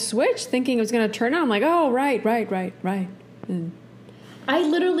the switch, thinking it was going to turn on. I'm like, oh, right. And I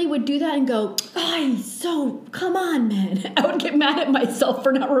literally would do that and go, come on, man. I would get mad at myself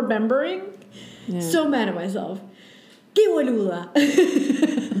for not remembering. Yeah. So mad at myself. ¡Qué boluda!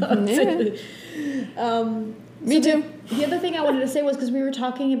 Me too. The other thing I wanted to say was because we were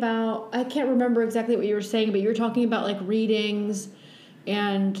talking about, I can't remember exactly what you were saying, but you were talking about like readings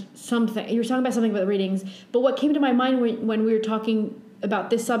and something, you were talking about something about readings, but what came to my mind when we were talking about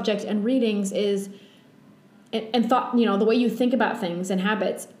this subject and readings is, and thought, you know, the way you think about things and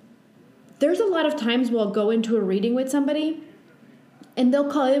habits. There's a lot of times we'll go into a reading with somebody and they'll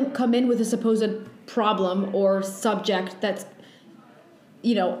come in with a supposed problem or subject that's,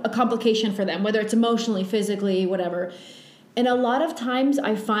 you know, a complication for them, whether it's emotionally, physically, whatever. And a lot of times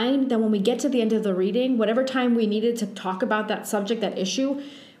I find that when we get to the end of the reading, whatever time we needed to talk about that subject, that issue,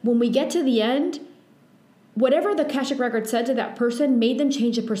 when we get to the end, whatever the Akashic record said to that person made them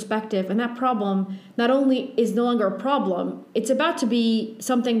change the perspective. And that problem not only is no longer a problem, it's about to be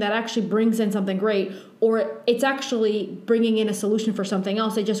something that actually brings in something great, or it's actually bringing in a solution for something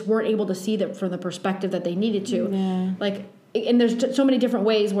else. They just weren't able to see that from the perspective that they needed to. Yeah. Like, and there's so many different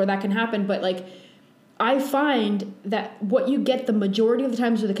ways where that can happen, but like, I find that what you get the majority of the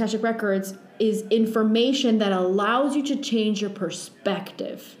times with the Akashic records is information that allows you to change your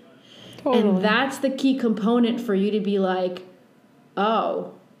perspective. Totally. And that's the key component for you to be like,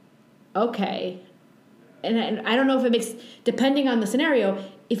 oh, okay. And I don't know if it makes, depending on the scenario,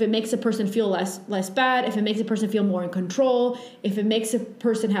 if it makes a person feel less bad, if it makes a person feel more in control, if it makes a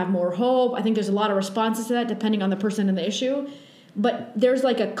person have more hope. I think there's a lot of responses to that depending on the person and the issue. But there's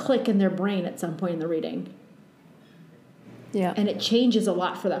like a click in their brain at some point in the reading. Yeah. And it changes a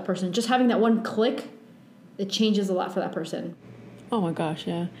lot for that person. Just having that one click, it changes a lot for that person. Oh my gosh,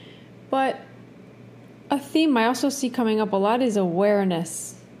 yeah. But a theme I also see coming up a lot is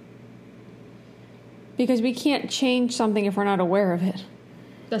awareness. Because we can't change something if we're not aware of it.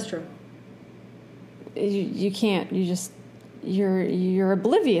 That's true. You can't. You're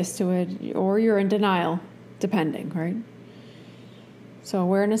oblivious to it, or you're in denial, depending, right? So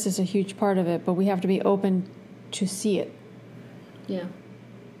awareness is a huge part of it, but we have to be open to see it. Yeah.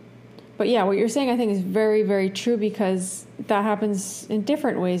 But yeah, what you're saying I think is very, very true, because that happens in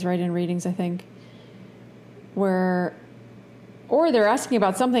different ways, right, in readings, I think. Or they're asking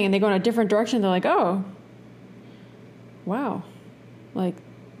about something and they go in a different direction. They're like, oh, wow. Like,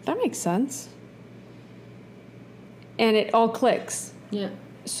 that makes sense. And it all clicks. Yeah.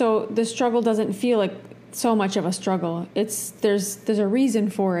 So the struggle doesn't feel like so much of a struggle. There's a reason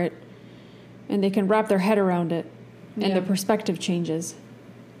for it, and they can wrap their head around it, and the perspective changes.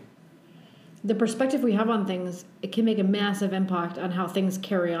 The perspective we have on things, it can make a massive impact on how things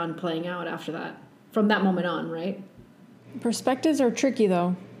carry on playing out after that, from that moment on, right? Perspectives are tricky,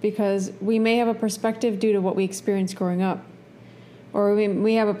 though, because we may have a perspective due to what we experienced growing up, or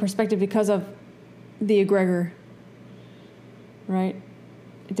we have a perspective because of the egregor, right?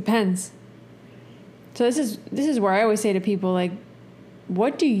 It depends. So this is where I always say to people, like,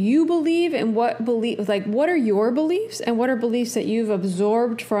 what do you believe, and what are your beliefs, and what are beliefs that you've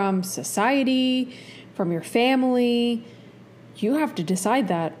absorbed from society, from your family? You have to decide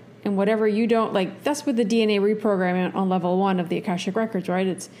that. And whatever you don't like, that's with the DNA reprogramming on level 1 of the Akashic records,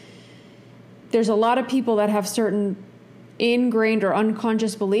 right? There's a lot of people that have certain ingrained or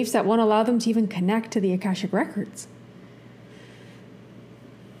unconscious beliefs that won't allow them to even connect to the Akashic records.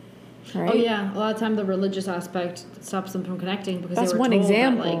 Right? Oh yeah, a lot of time the religious aspect stops them from connecting because that's they were one told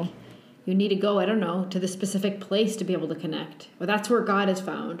example. That, like, you need to go, I don't know, to the specific place to be able to connect, or that's where God is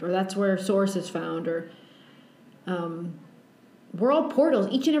found, or that's where Source is found, or we're all portals.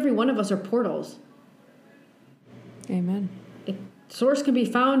 Each and every one of us are portals. Amen. Source can be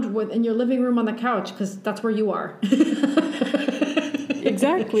found in your living room on the couch because that's where you are.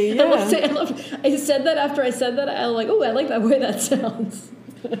 Exactly. Yeah. I said that after I said that. I'm like, oh, I like that way that sounds.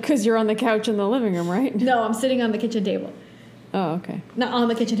 Because you're on the couch in the living room, right? No, I'm sitting on the kitchen table. Oh, okay. Not on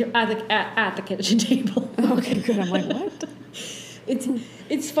the kitchen table, at the kitchen table. Okay, good. I'm like, what?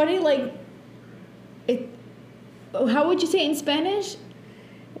 It's funny, like, how would you say it in Spanish?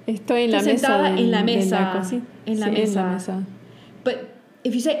 Estoy en la mesa. En la mesa. En la mesa. But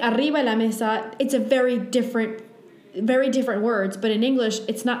if you say arriba la mesa, it's a very different words. But in English,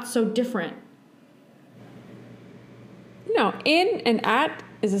 it's not so different. No, in and at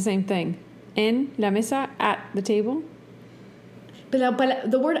is the same thing. En la mesa, at the table. But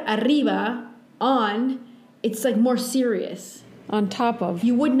the word arriba, on, it's like more serious. On top of.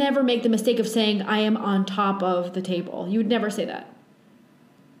 You would never make the mistake of saying, I am on top of the table. You would never say that.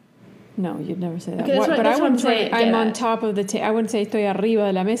 No, you'd never say that. Okay, But I wouldn't say I'm on top of the table. I wouldn't say estoy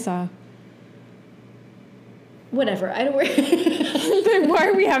arriba de la mesa. Whatever. I don't. Why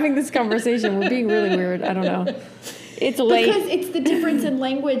are we having this conversation? We're being really weird. I don't know. It's late. Because it's the difference in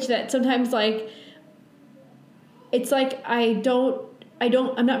language that sometimes, like, it's like I'm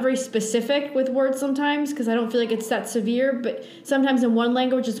not very specific with words sometimes because I don't feel like it's that severe, but sometimes in one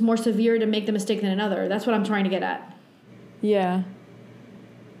language it's more severe to make the mistake than another. That's what I'm trying to get at. Yeah.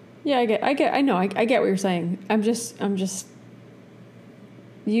 Yeah, I get what you're saying. I'm just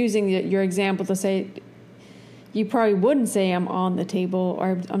using your example to say you probably wouldn't say I'm on the table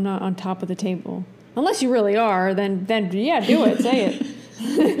or I'm not on top of the table. Unless you really are, then yeah, do it, say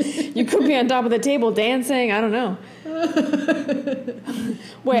it. You could be on top of the table dancing, I don't know.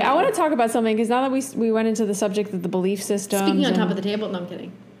 Wait, I want to talk about something because now that we went into the subject of the belief system. Speaking on top of the table, no, I'm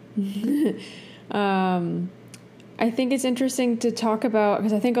kidding. I think it's interesting to talk about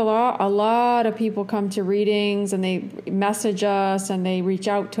because I think a lot of people come to readings and they message us and they reach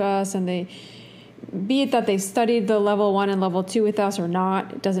out to us and they, be it that they studied the level 1 and level 2 with us or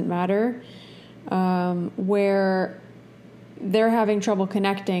not, it doesn't matter, where they're having trouble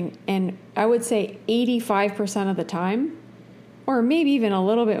connecting. And I would say 85% of the time, or maybe even a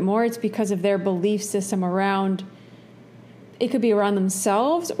little bit more, it's because of their belief system around, it could be around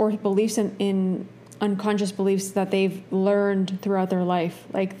themselves or beliefs in unconscious beliefs that they've learned throughout their life,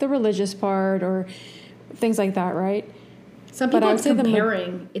 like the religious part or things like that, right? Some people it's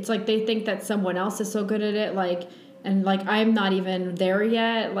comparing. It's like they think that someone else is so good at it, and I'm not even there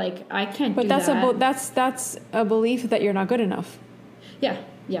yet. Like I can't. But that's that's a belief that you're not good enough. Yeah.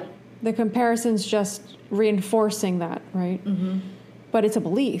 The comparison's just reinforcing that, right? Mm-hmm. But it's a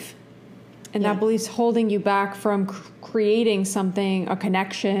belief, and that belief's holding you back from creating something, a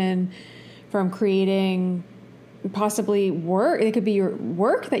connection, from creating possibly work. It could be your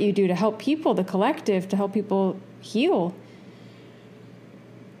work that you do to help people, the collective, to help people heal.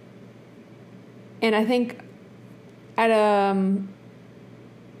 And I think at a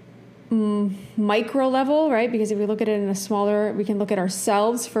micro level, right? Because if we look at it in a smaller, we can look at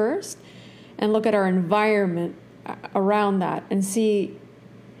ourselves first and look at our environment around that and see,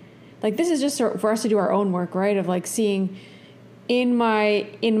 like, this is just for us to do our own work, right? Of like seeing in my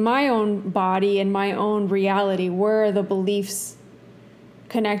own body, in my own reality, where are the beliefs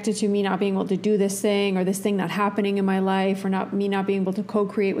connected to me not being able to do this thing or this thing not happening in my life or not being able to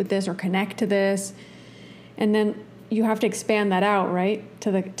co-create with this or connect to this. And then you have to expand that out, right?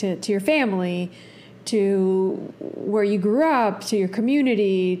 To your family, to where you grew up, to your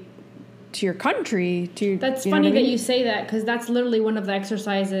community, to your country. That's funny that you say that, because that's literally one of the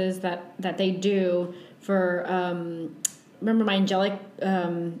exercises that they do for remember my angelic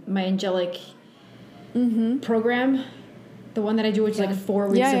program, the one that I do, which is like 4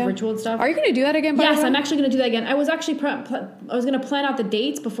 weeks of ritual and stuff. Are you going to do that again? Yes, I'm actually going to do that again. I was actually I was going to plan out the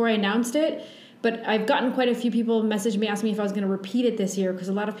dates before I announced it, but I've gotten quite a few people message me asking me if I was going to repeat it this year because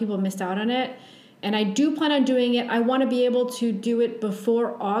a lot of people missed out on it. And I do plan on doing it. I want to be able to do it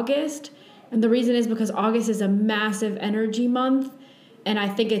before August. And the reason is because August is a massive energy month. And I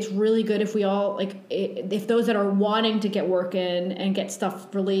think it's really good if we all, if those that are wanting to get work in and get stuff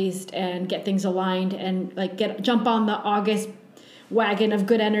released and get things aligned and jump on the August wagon of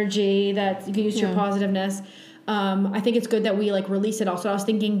good energy that you can use your positiveness. I think it's good that we release it all. So I was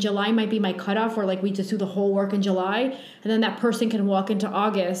thinking July might be my cutoff where we just do the whole work in July. And then that person can walk into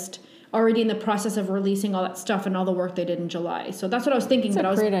August already in the process of releasing all that stuff and all the work they did in July. So that's what I was thinking.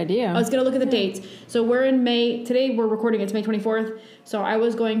 That's a great idea. I was going to look at the dates. So we're in May. Today we're recording. It's May 24th. So I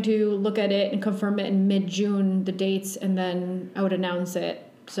was going to look at it and confirm it in mid-June, the dates, and then I would announce it.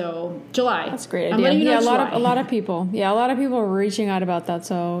 So July. That's a great idea. You know, a lot of people. Yeah, a lot of people are reaching out about that.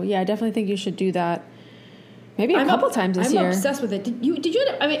 So yeah, I definitely think you should do that. Maybe a couple times this year. I'm obsessed with it. Did you?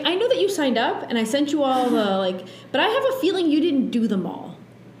 I mean, I know that you signed up, and I sent you all the but I have a feeling you didn't do them all.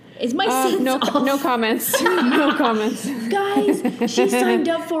 Is my sense off? No comments. No comments. Guys, she signed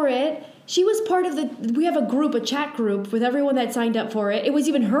up for it. She was part of we have a chat group with everyone that signed up for it. It was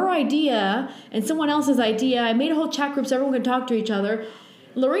even her idea and someone else's idea. I made a whole chat group so everyone could talk to each other.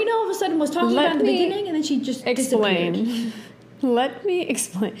 Lorena all of a sudden was talking about it in the beginning, and then she just disappeared. Let me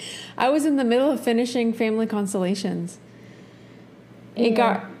explain. I was in the middle of finishing Family Constellations. It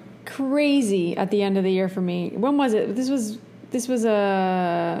got crazy at the end of the year for me. When was it? This was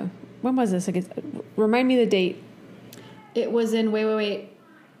when was this? Remind me the date. It was in wait.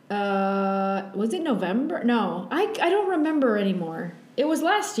 Was it November? No, I don't remember anymore. It was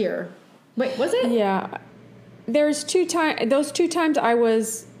last year. Wait, was it? Yeah. There's those 2 times I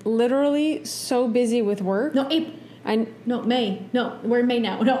was literally so busy with work. No, April. May. No, we're in May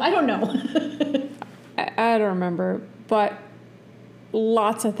now. No, I don't know. I don't remember, but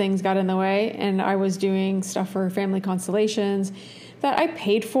lots of things got in the way, and I was doing stuff for Family Constellations that I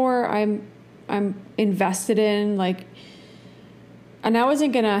paid for. I'm invested in, and I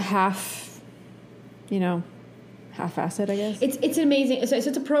wasn't gonna half-ass it, I guess. It's amazing. So it's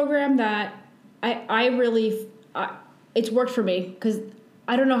a program that I really it's worked for me because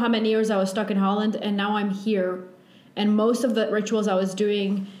I don't know how many years I was stuck in Holland, and now I'm here. And most of the rituals I was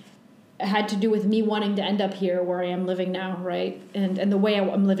doing had to do with me wanting to end up here where I am living now, right? And the way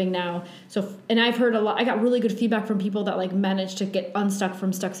I'm living now. So, and I've heard a lot, I got really good feedback from people that like managed to get unstuck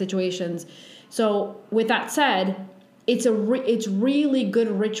from stuck situations. So with that said, it's really good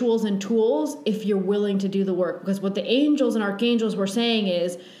rituals and tools if you're willing to do the work. Because what the angels and archangels were saying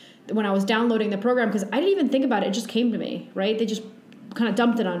is, when I was downloading the program, because I didn't even think about it, it just came to me, right? They just kind of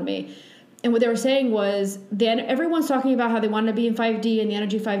dumped it on me. And what they were saying was, then everyone's talking about how they want to be in 5D and the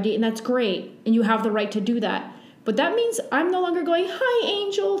energy 5D, and that's great, and you have the right to do that. But that means I'm no longer going, hi,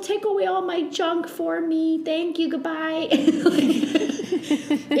 angel, take away all my junk for me. Thank you, goodbye.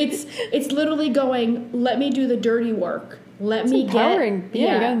 It's literally going, let me do the dirty work. Let me empowering. You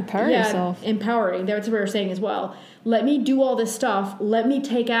gotta empower yourself. Empowering. That's what we were saying as well. Let me do all this stuff. Let me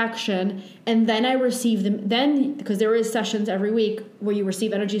take action, and then I receive them. Then, because there is sessions every week where you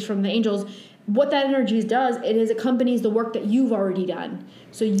receive energies from the angels. What that energies does, it accompanies the work that you've already done.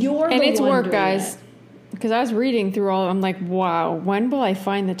 So you're and the it's one work, doing guys. it. Because I was reading through all, I'm like, wow, when will I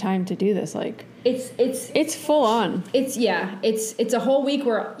find the time to do this? Like, it's full on. It's a whole week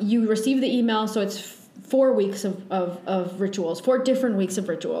where you receive the email. So it's 4 weeks of rituals, 4 different weeks of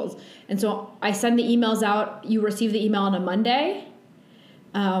rituals. And so I send the emails out. You receive the email on a Monday.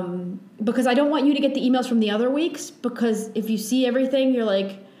 Because I don't want you to get the emails from the other weeks, because if you see everything, you're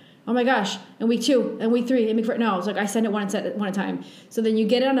like, oh my gosh, and week 2 and week 3 and week 4. No, it's like I send it one at a time. So then you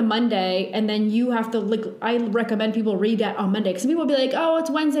get it on a Monday, and then you have to, like, I recommend people read that on Monday, because some people will be like, oh,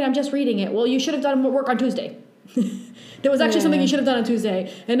 it's Wednesday, I'm just reading it. Well, you should have done work on Tuesday. There was actually something you should have done on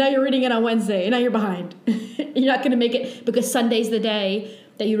Tuesday, and now you're reading it on Wednesday, and now you're behind. You're not going to make it, because Sunday's the day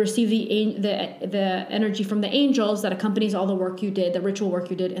that you receive the energy from the angels that accompanies all the work you did, the ritual work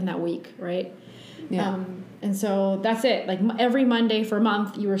you did in that week, right? Yeah. And so that's it. Like every Monday for a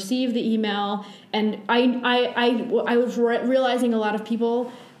month, you receive the email. And I was realizing a lot of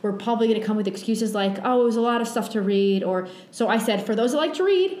people were probably going to come with excuses like, oh, it was a lot of stuff to read. Or so I said, for those that like to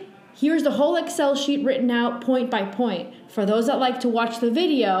read, here's the whole Excel sheet written out point by point. For those that like to watch the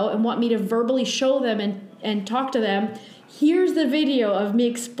video and want me to verbally show them and talk to them, here's the video of me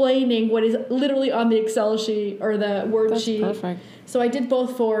explaining what is literally on the Excel sheet or the word sheet. That's perfect. So I did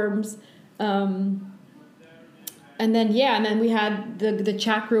both forms. And then we had the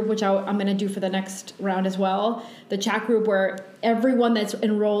chat group, which I'm going to do for the next round as well. The chat group where everyone that's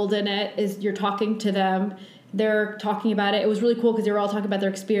enrolled in it you're talking to them. They're talking about it. It was really cool because they were all talking about their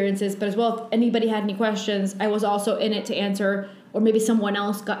experiences. But as well, if anybody had any questions, I was also in it to answer, or maybe someone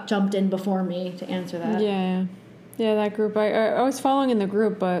else jumped in before me to answer that. Yeah, that group. I was following in the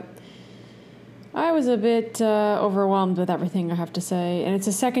group, but I was a bit overwhelmed with everything, I have to say. And it's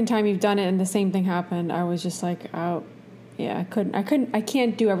the second time you've done it and the same thing happened. I was just like, oh, yeah, I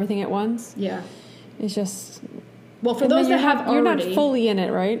can't do everything at once. Yeah. It's just... Well, for those that have already... You're not fully in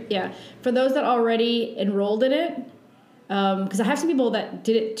it, right? Yeah. For those that already enrolled in it, because I have some people that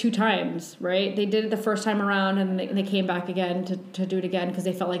did it 2 times, right? They did it the first time around and they came back again to do it again because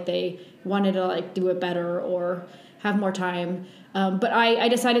they felt like they wanted to like do it better or have more time. But I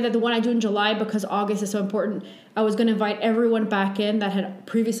decided that the one I do in July, because August is so important, I was going to invite everyone back in that had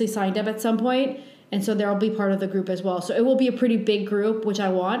previously signed up at some point, and so they'll be part of the group as well. So it will be a pretty big group, which I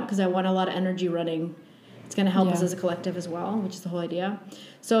want, because I want a lot of energy running. It's going to help us as a collective as well, which is the whole idea.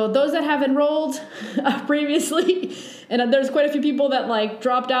 So those that have enrolled previously, and there's quite a few people that like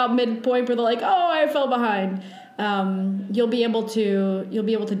dropped out midpoint, where they're like, oh, I fell behind. You'll be able to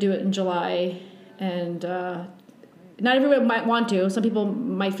do it in July, and not everyone might want to. Some people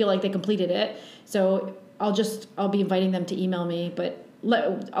might feel like they completed it. So I'll be inviting them to email me, but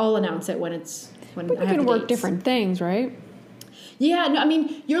I'll announce it when But you can work different things, right? Yeah, no, I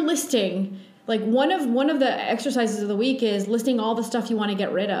mean, you're listing, like one of the exercises of the week is listing all the stuff you want to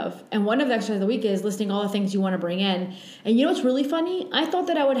get rid of. And one of the exercises of the week is listing all the things you want to bring in. And you know what's really funny? I thought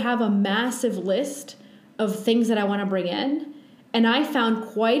that I would have a massive list of things that I want to bring in. And I found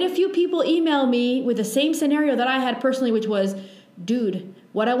quite a few people email me with the same scenario that I had personally, which was, dude,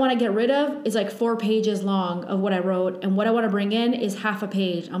 what I want to get rid of is like 4 pages long of what I wrote, and what I want to bring in is half a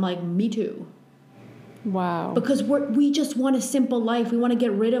page. I'm like, me too. Wow. Because we just want a simple life. We want to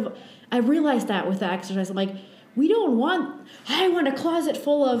get rid of... I realized that with the exercise. I'm like, I want a closet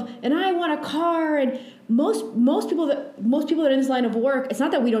full of, and I want a car, and most people that are in this line of work, it's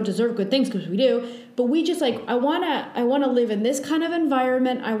not that we don't deserve good things, because we do, but we just like, I want to live in this kind of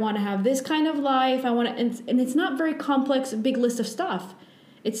environment. I want to have this kind of life. And it's not very complex, big list of stuff.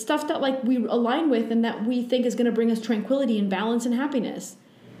 It's stuff that like we align with and that we think is going to bring us tranquility and balance and happiness.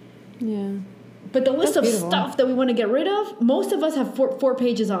 Yeah. But the list of stuff that we want to get rid of, most of us have four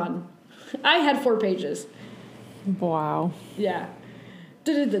pages on. I had 4 pages. Wow. Yeah.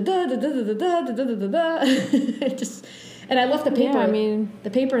 just, and I left the paper. Yeah, the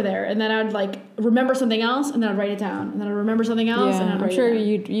paper there, and then I'd like remember something else, and then I'd write it down, and then I'd remember something else, and I'd write I'm sure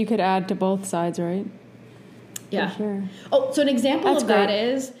it down. you could add to both sides, right? Yeah. For sure. Oh, so an example That's of that great.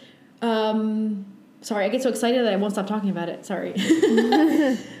 is, sorry, I get so excited that I won't stop talking about it. Sorry.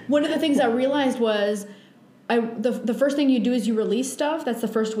 One of the things I realized was, the first thing you do is you release stuff. That's the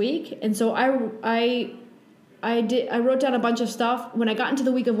first week, and so I wrote down a bunch of stuff. When I got into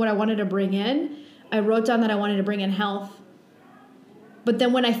the week of what I wanted to bring in, I wrote down that I wanted to bring in health. But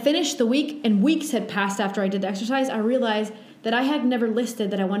then when I finished the week and weeks had passed after I did the exercise, I realized that I had never listed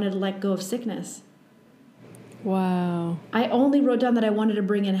that I wanted to let go of sickness. Wow. I only wrote down that I wanted to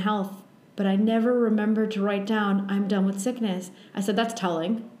bring in health, but I never remembered to write down I'm done with sickness. I said, that's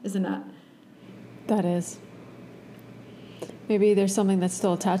telling, isn't it? That is. Maybe there's something that's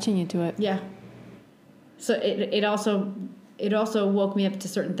still attaching you to it. Yeah. So it also woke me up to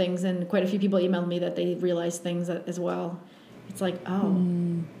certain things, and quite a few people emailed me that they realized things as well. It's like,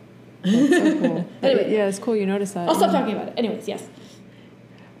 oh. That's so cool. Anyway. Yeah, it's cool you noticed that. I'll stop talking about it. Anyways, yes.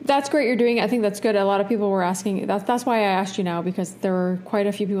 That's great you're doing it. I think that's good. A lot of people were asking. That's why I asked you now, because there were quite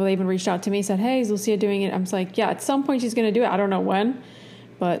a few people that even reached out to me, said, hey, is Lucia doing it? I'm just like, yeah, at some point she's going to do it. I don't know when.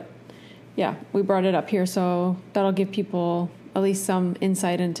 But, yeah, we brought it up here. So that'll give people at least some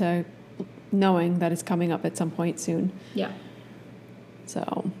insight into knowing that it's coming up at some point soon. Yeah.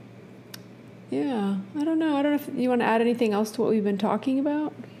 So, yeah, I don't know. I don't know if you want to add anything else to what we've been talking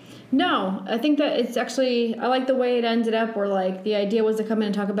about. No, I think that it's actually, I like the way it ended up, where like the idea was to come in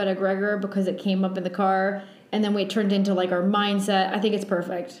and talk about egregor because it came up in the car, and then we turned into like our mindset. I think it's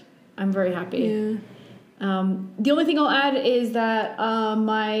perfect. I'm very happy. Yeah. The only thing I'll add is that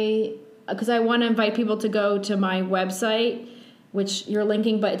because I want to invite people to go to my website, which you're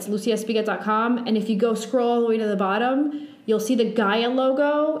linking, but it's luciaspigot.com. And if you go scroll all the way to the bottom, you'll see the Gaia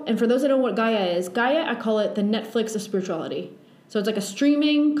logo. And for those that don't know what Gaia is, Gaia, I call it the Netflix of spirituality. So it's like a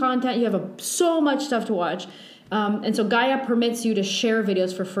streaming content. You have so much stuff to watch. And so Gaia permits you to share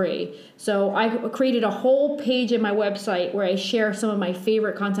videos for free. So I created a whole page in my website where I share some of my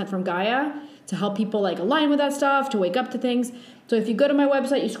favorite content from Gaia to help people like align with that stuff, to wake up to things. So if you go to my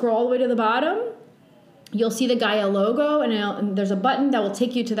website, you scroll all the way to the bottom, you'll see the Gaia logo, and there's a button that will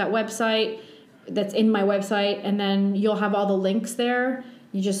take you to that website that's in my website, and then you'll have all the links there.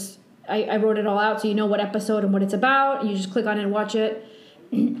 I wrote it all out so you know what episode and what it's about. You just click on it and watch it.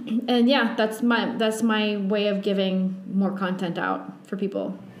 And yeah, that's my way of giving more content out for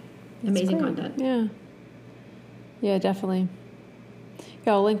people. Amazing content. Yeah. Yeah, definitely.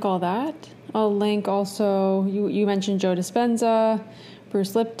 Yeah, I'll link all that. I'll link also, you mentioned Joe Dispenza,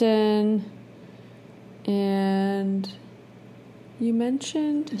 Bruce Lipton, and you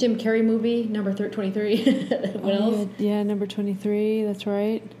mentioned Jim Carrey movie, number 23. What else? Yeah, number 23, that's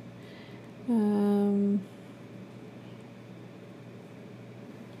right. And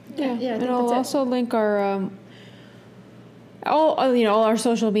I'll also link our all our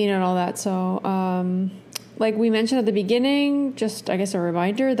social media and all that. So like we mentioned at the beginning, just I guess a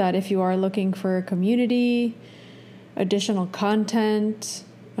reminder that if you are looking for a community, additional content,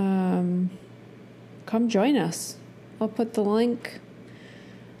 come join us. I'll put the link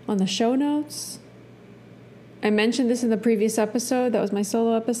on the show notes. I mentioned this in the previous episode. That was my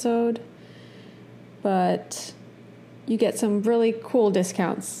solo episode. But you get some really cool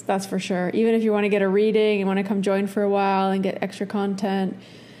discounts, that's for sure. Even if you want to get a reading and want to come join for a while and get extra content.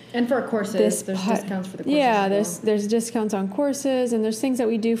 And for our courses, there's discounts for the courses. Yeah, there's discounts on courses, and there's things that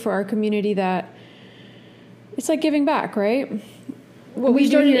we do for our community that it's like giving back, right? What we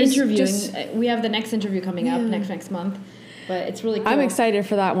started interviewing. We have the next interview coming up next month, but it's really cool. I'm excited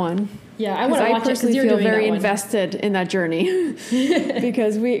for that one. Yeah, I want to watch it because you're feel doing very that invested in that journey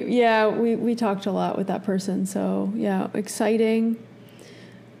because we talked a lot with that person. So yeah, exciting.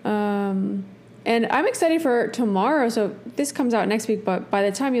 And I'm excited for tomorrow. So this comes out next week, but by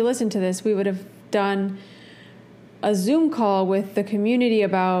the time you listen to this, we would have done a Zoom call with the community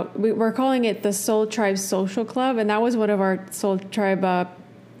about, we're calling it the Soul Tribe Social Club. And that was one of our Soul Tribe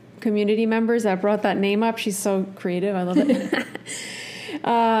community members that brought that name up. She's so creative. I love it.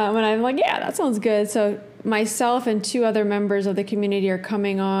 When I'm like, yeah, that sounds good. So myself and 2 other members of the community are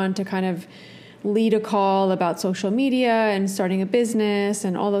coming on to kind of lead a call about social media and starting a business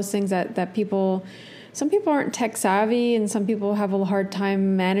and all those things that some people aren't tech savvy and some people have a hard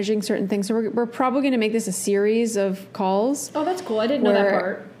time managing certain things. So we're probably going to make this a series of calls. Oh, that's cool. I didn't know that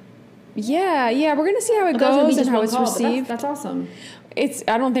part. Yeah. We're going to see how it goes and how it's received. That's awesome.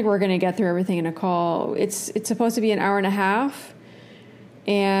 I don't think we're going to get through everything in a call. It's supposed to be an hour and a half.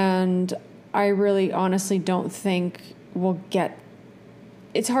 And I really honestly don't think we'll get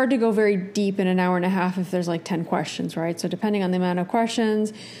it's hard to go very deep in an hour and a half if there's like 10 questions, right? So depending on the amount of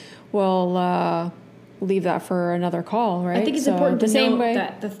questions, we'll leave that for another call, right? I think it's important to note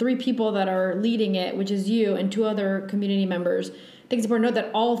that the 3 people that are leading it, which is you and 2 other community members, I think it's important to note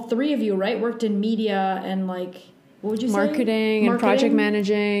that all 3 of you, right, worked in media and like, what would you say? Marketing and project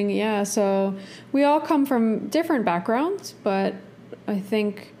managing. Yeah. So we all come from different backgrounds, but I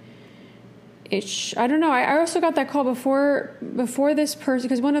think I don't know. I also got that call before this person,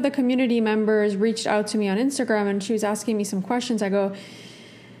 because one of the community members reached out to me on Instagram and she was asking me some questions. I go,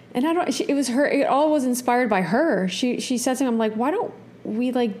 and it was her, it all was inspired by her. She said something, I'm like, why don't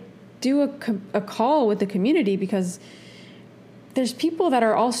we like do a call with the community? Because there's people that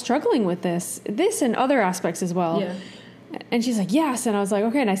are all struggling with this and other aspects as well. Yeah. And she's like, yes. And I was like,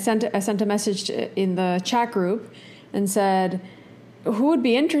 okay. And I sent a message in the chat group and said, who would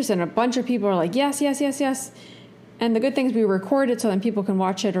be interested? And a bunch of people are like, yes. And the good thing is we record it so then people can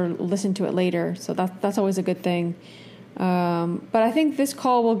watch it or listen to it later. So that's always a good thing. But I think this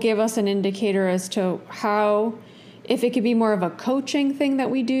call will give us an indicator as to if it could be more of a coaching thing that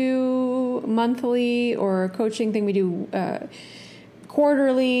we do monthly, or a coaching thing we do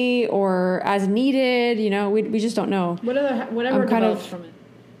quarterly, or as needed. We just don't know. Whatever develops from it.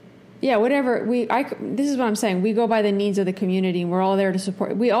 Yeah, whatever. This is what I'm saying. We go by the needs of the community, and we're all there to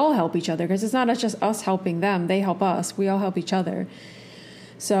support. We all help each other, because it's not just us helping them. They help us. We all help each other.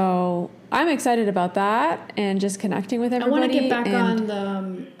 So I'm excited about that and just connecting with everybody. I want to get back on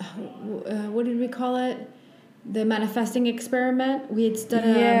the, what did we call it? The manifesting experiment. We had done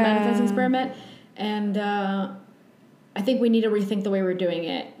a manifesting experiment, and I think we need to rethink the way we're doing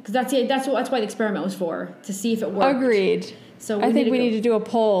it, because that's why the experiment was for, to see if it worked. Agreed. So I think we need to do a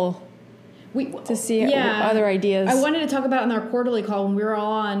poll to see other ideas. I wanted to talk about it on our quarterly call when we were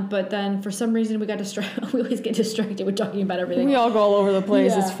all on, but then for some reason we got distracted. We always get distracted with talking about everything. We all go all over the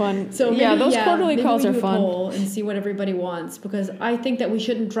place. Yeah. It's fun. So those quarterly calls are fun. Poll and see what everybody wants, because I think that we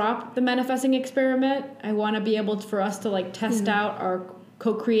shouldn't drop the manifesting experiment. I want to be able for us to like test out our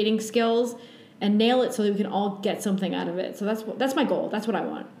co-creating skills and nail it so that we can all get something out of it. So that's my goal. That's what I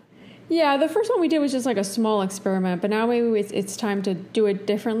want. Yeah, the first one we did was just like a small experiment, but now maybe it's time to do it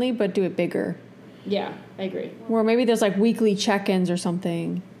differently, but do it bigger. Yeah, I agree. Or maybe there's like weekly check-ins or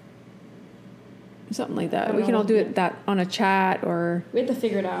something like that. We can all do it that on a chat, or we have to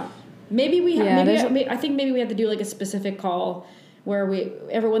figure it out. Maybe I think maybe we have to do like a specific call where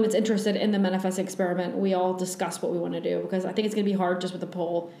everyone that's interested in the manifest experiment, we all discuss what we want to do, because I think it's going to be hard just with the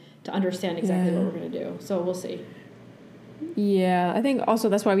poll to understand exactly what we're going to do. So we'll see. Yeah, I think also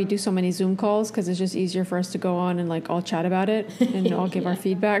that's why we do so many Zoom calls, because it's just easier for us to go on and like all chat about it and all give our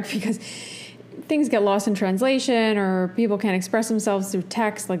feedback, because things get lost in translation or people can't express themselves through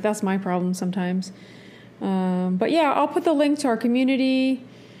text. Like that's my problem sometimes. But yeah, I'll put the link to our community,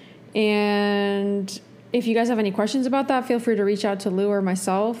 and if you guys have any questions about that, feel free to reach out to Lou or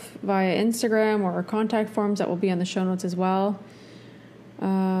myself via Instagram or our contact forms that will be on the show notes as well.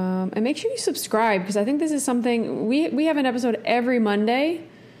 And make sure you subscribe, because I think this is something we have an episode every Monday,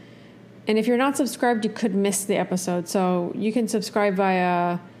 and if you're not subscribed, you could miss the episode. So you can subscribe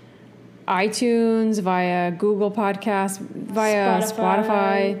via iTunes, via Google Podcasts, via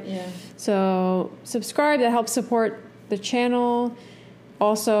Spotify. Yeah. So subscribe. That helps support the channel.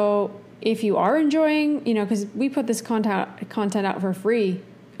 Also, if you are enjoying, because we put this content out for free.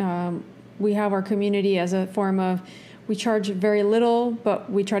 We have our community as a form of, we charge very little,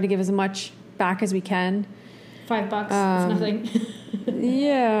 but we try to give as much back as we can. $5 is nothing.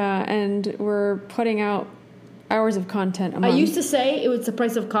 Yeah, and we're putting out hours of content a month. I used to say it was the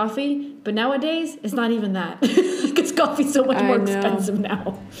price of coffee, but nowadays it's not even that, because coffee's so much more expensive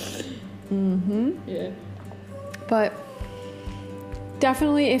now. Mm-hmm. Yeah. But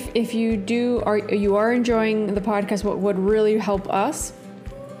definitely, if you are enjoying the podcast, what would really help us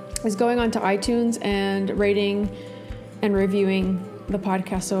is going onto iTunes and rating and reviewing the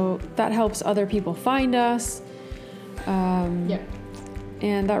podcast, so that helps other people find us.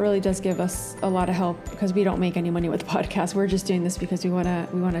 And that really does give us a lot of help, because we don't make any money with the podcast. We're just doing this because we want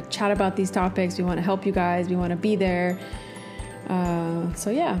to chat about these topics. We want to help you guys. We want to be there. So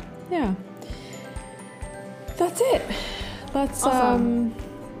yeah, that's it. That's awesome.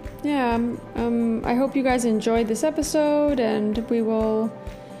 I hope you guys enjoyed this episode, and we will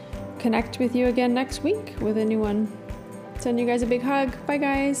connect with you again next week with a new one. Send you guys a big hug. Bye,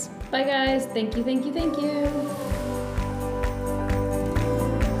 guys. Bye, guys. Thank you.